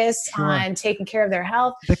focus on taking care of their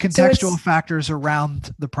health? The contextual factors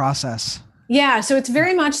around the process. Yeah. So it's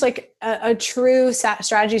very much like a true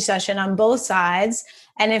strategy session on both sides.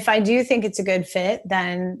 And if I do think it's a good fit,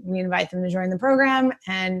 then we invite them to join the program.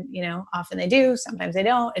 And, often they do, sometimes they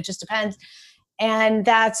don't. It just depends. And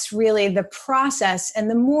that's really the process. And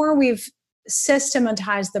the more we've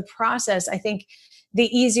systematized the process, I think the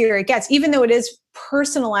easier it gets. Even though it is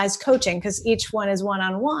personalized coaching, because each one is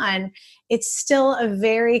one-on-one, it's still a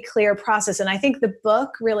very clear process. And I think the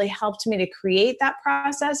book really helped me to create that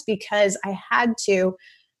process, because I had to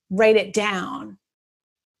write it down.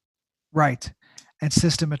 Right. And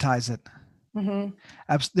systematize it. I'm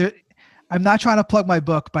not trying to plug my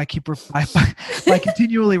book by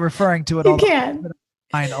continually referring to it. You can.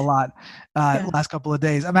 A lot last couple of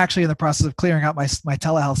days. I'm actually in the process of clearing out my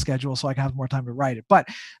telehealth schedule so I can have more time to write it. But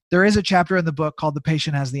there is a chapter in the book called "The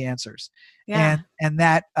Patient Has the Answers," and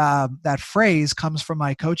that phrase comes from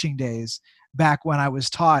my coaching days back when I was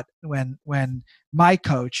taught, when my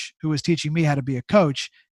coach, who was teaching me how to be a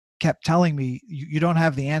coach, kept telling me, "You don't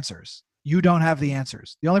have the answers. You don't have the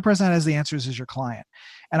answers. The only person that has the answers is your client."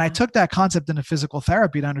 And I took that concept into physical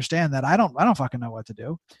therapy to understand that I don't fucking know what to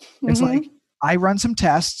do. It's like, I run some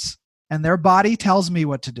tests and their body tells me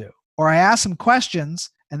what to do. Or I ask some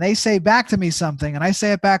questions and they say back to me something and I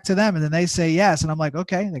say it back to them and then they say yes. And I'm like,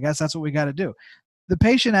 okay, I guess that's what we got to do. The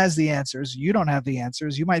patient has the answers. You don't have the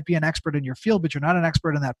answers. You might be an expert in your field, but you're not an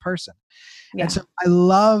expert in that person. Yeah. And so I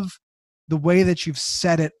love the way that you've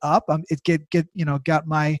set it up. It got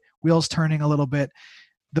my wheels turning a little bit.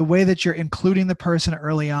 The way that you're including the person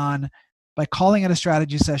early on by calling it a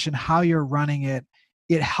strategy session, how you're running it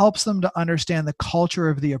it helps them to understand the culture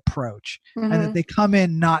of the approach, and that they come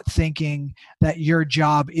in not thinking that your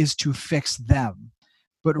job is to fix them,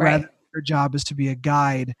 but rather your job is to be a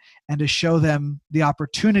guide and to show them the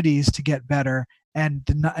opportunities to get better and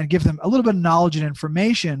give them a little bit of knowledge and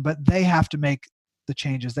information, but they have to make the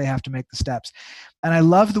changes. They have to make the steps. And I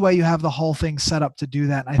love the way you have the whole thing set up to do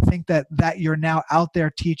that. And I think that you're now out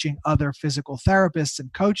there teaching other physical therapists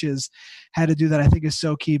and coaches how to do that, I think is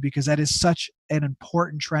so key, because that is such an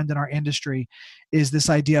important trend in our industry, is this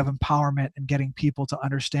idea of empowerment and getting people to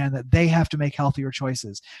understand that they have to make healthier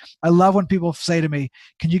choices. I love when people say to me,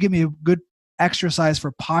 can you give me a good exercise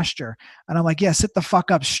for posture? And I'm like, yeah, sit the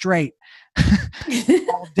fuck up straight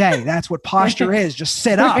all day. That's what posture is. Just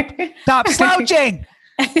sit up. Stop slouching.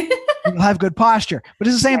 You'll have good posture. But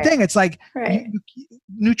it's the same thing. It's like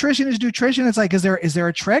nutrition is nutrition. It's like, is there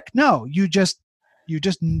a trick? No, you just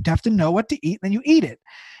have to know what to eat, and then you eat it.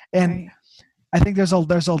 And I think there's of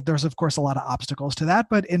course a lot of obstacles to that,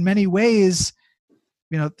 but in many ways,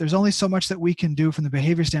 there's only so much that we can do from the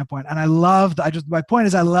behavior standpoint. And my point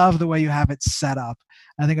is, I love the way you have it set up.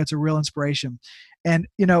 I think it's a real inspiration. And,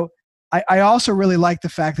 I also really like the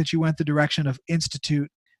fact that you went the direction of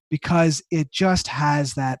institute, because it just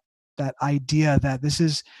has that idea that this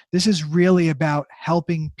is really about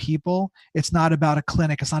helping people. It's not about a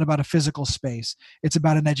clinic. It's not about a physical space. It's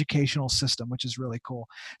about an educational system, which is really cool.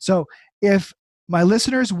 So if my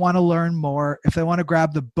listeners want to learn more, if they want to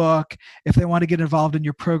grab the book, if they want to get involved in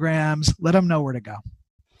your programs, let them know where to go.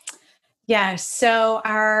 Yeah. So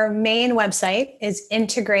our main website is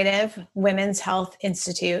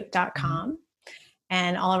integrativewomenshealthinstitute.com.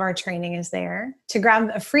 And all of our training is there. To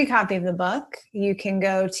grab a free copy of the book, you can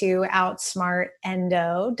go to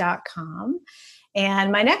outsmartendo.com.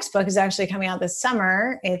 And my next book is actually coming out this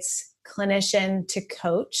summer. It's Clinician to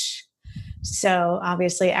Coach. So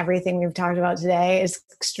obviously everything we've talked about today is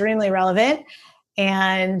extremely relevant.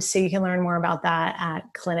 And so you can learn more about that at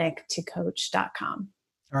clinictocoach.com.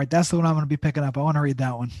 All right. That's the one I'm going to be picking up. I want to read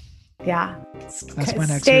that one. Yeah. That's my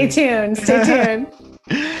next Stay tuned. Stay tuned.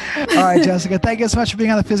 All right, Jessica, thank you so much for being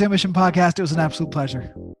on the Physio Mission podcast. It was an absolute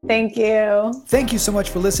pleasure. Thank you. Thank you so much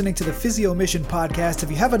for listening to the Physio Mission podcast. If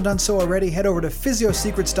you haven't done so already, head over to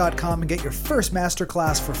physiosecrets.com and get your first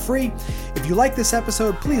masterclass for free. If you like this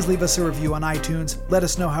episode, please leave us a review on iTunes. Let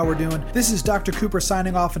us know how we're doing. This is Dr. Cooper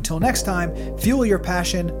signing off. Until next time, fuel your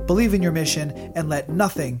passion, believe in your mission, and let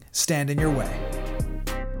nothing stand in your way.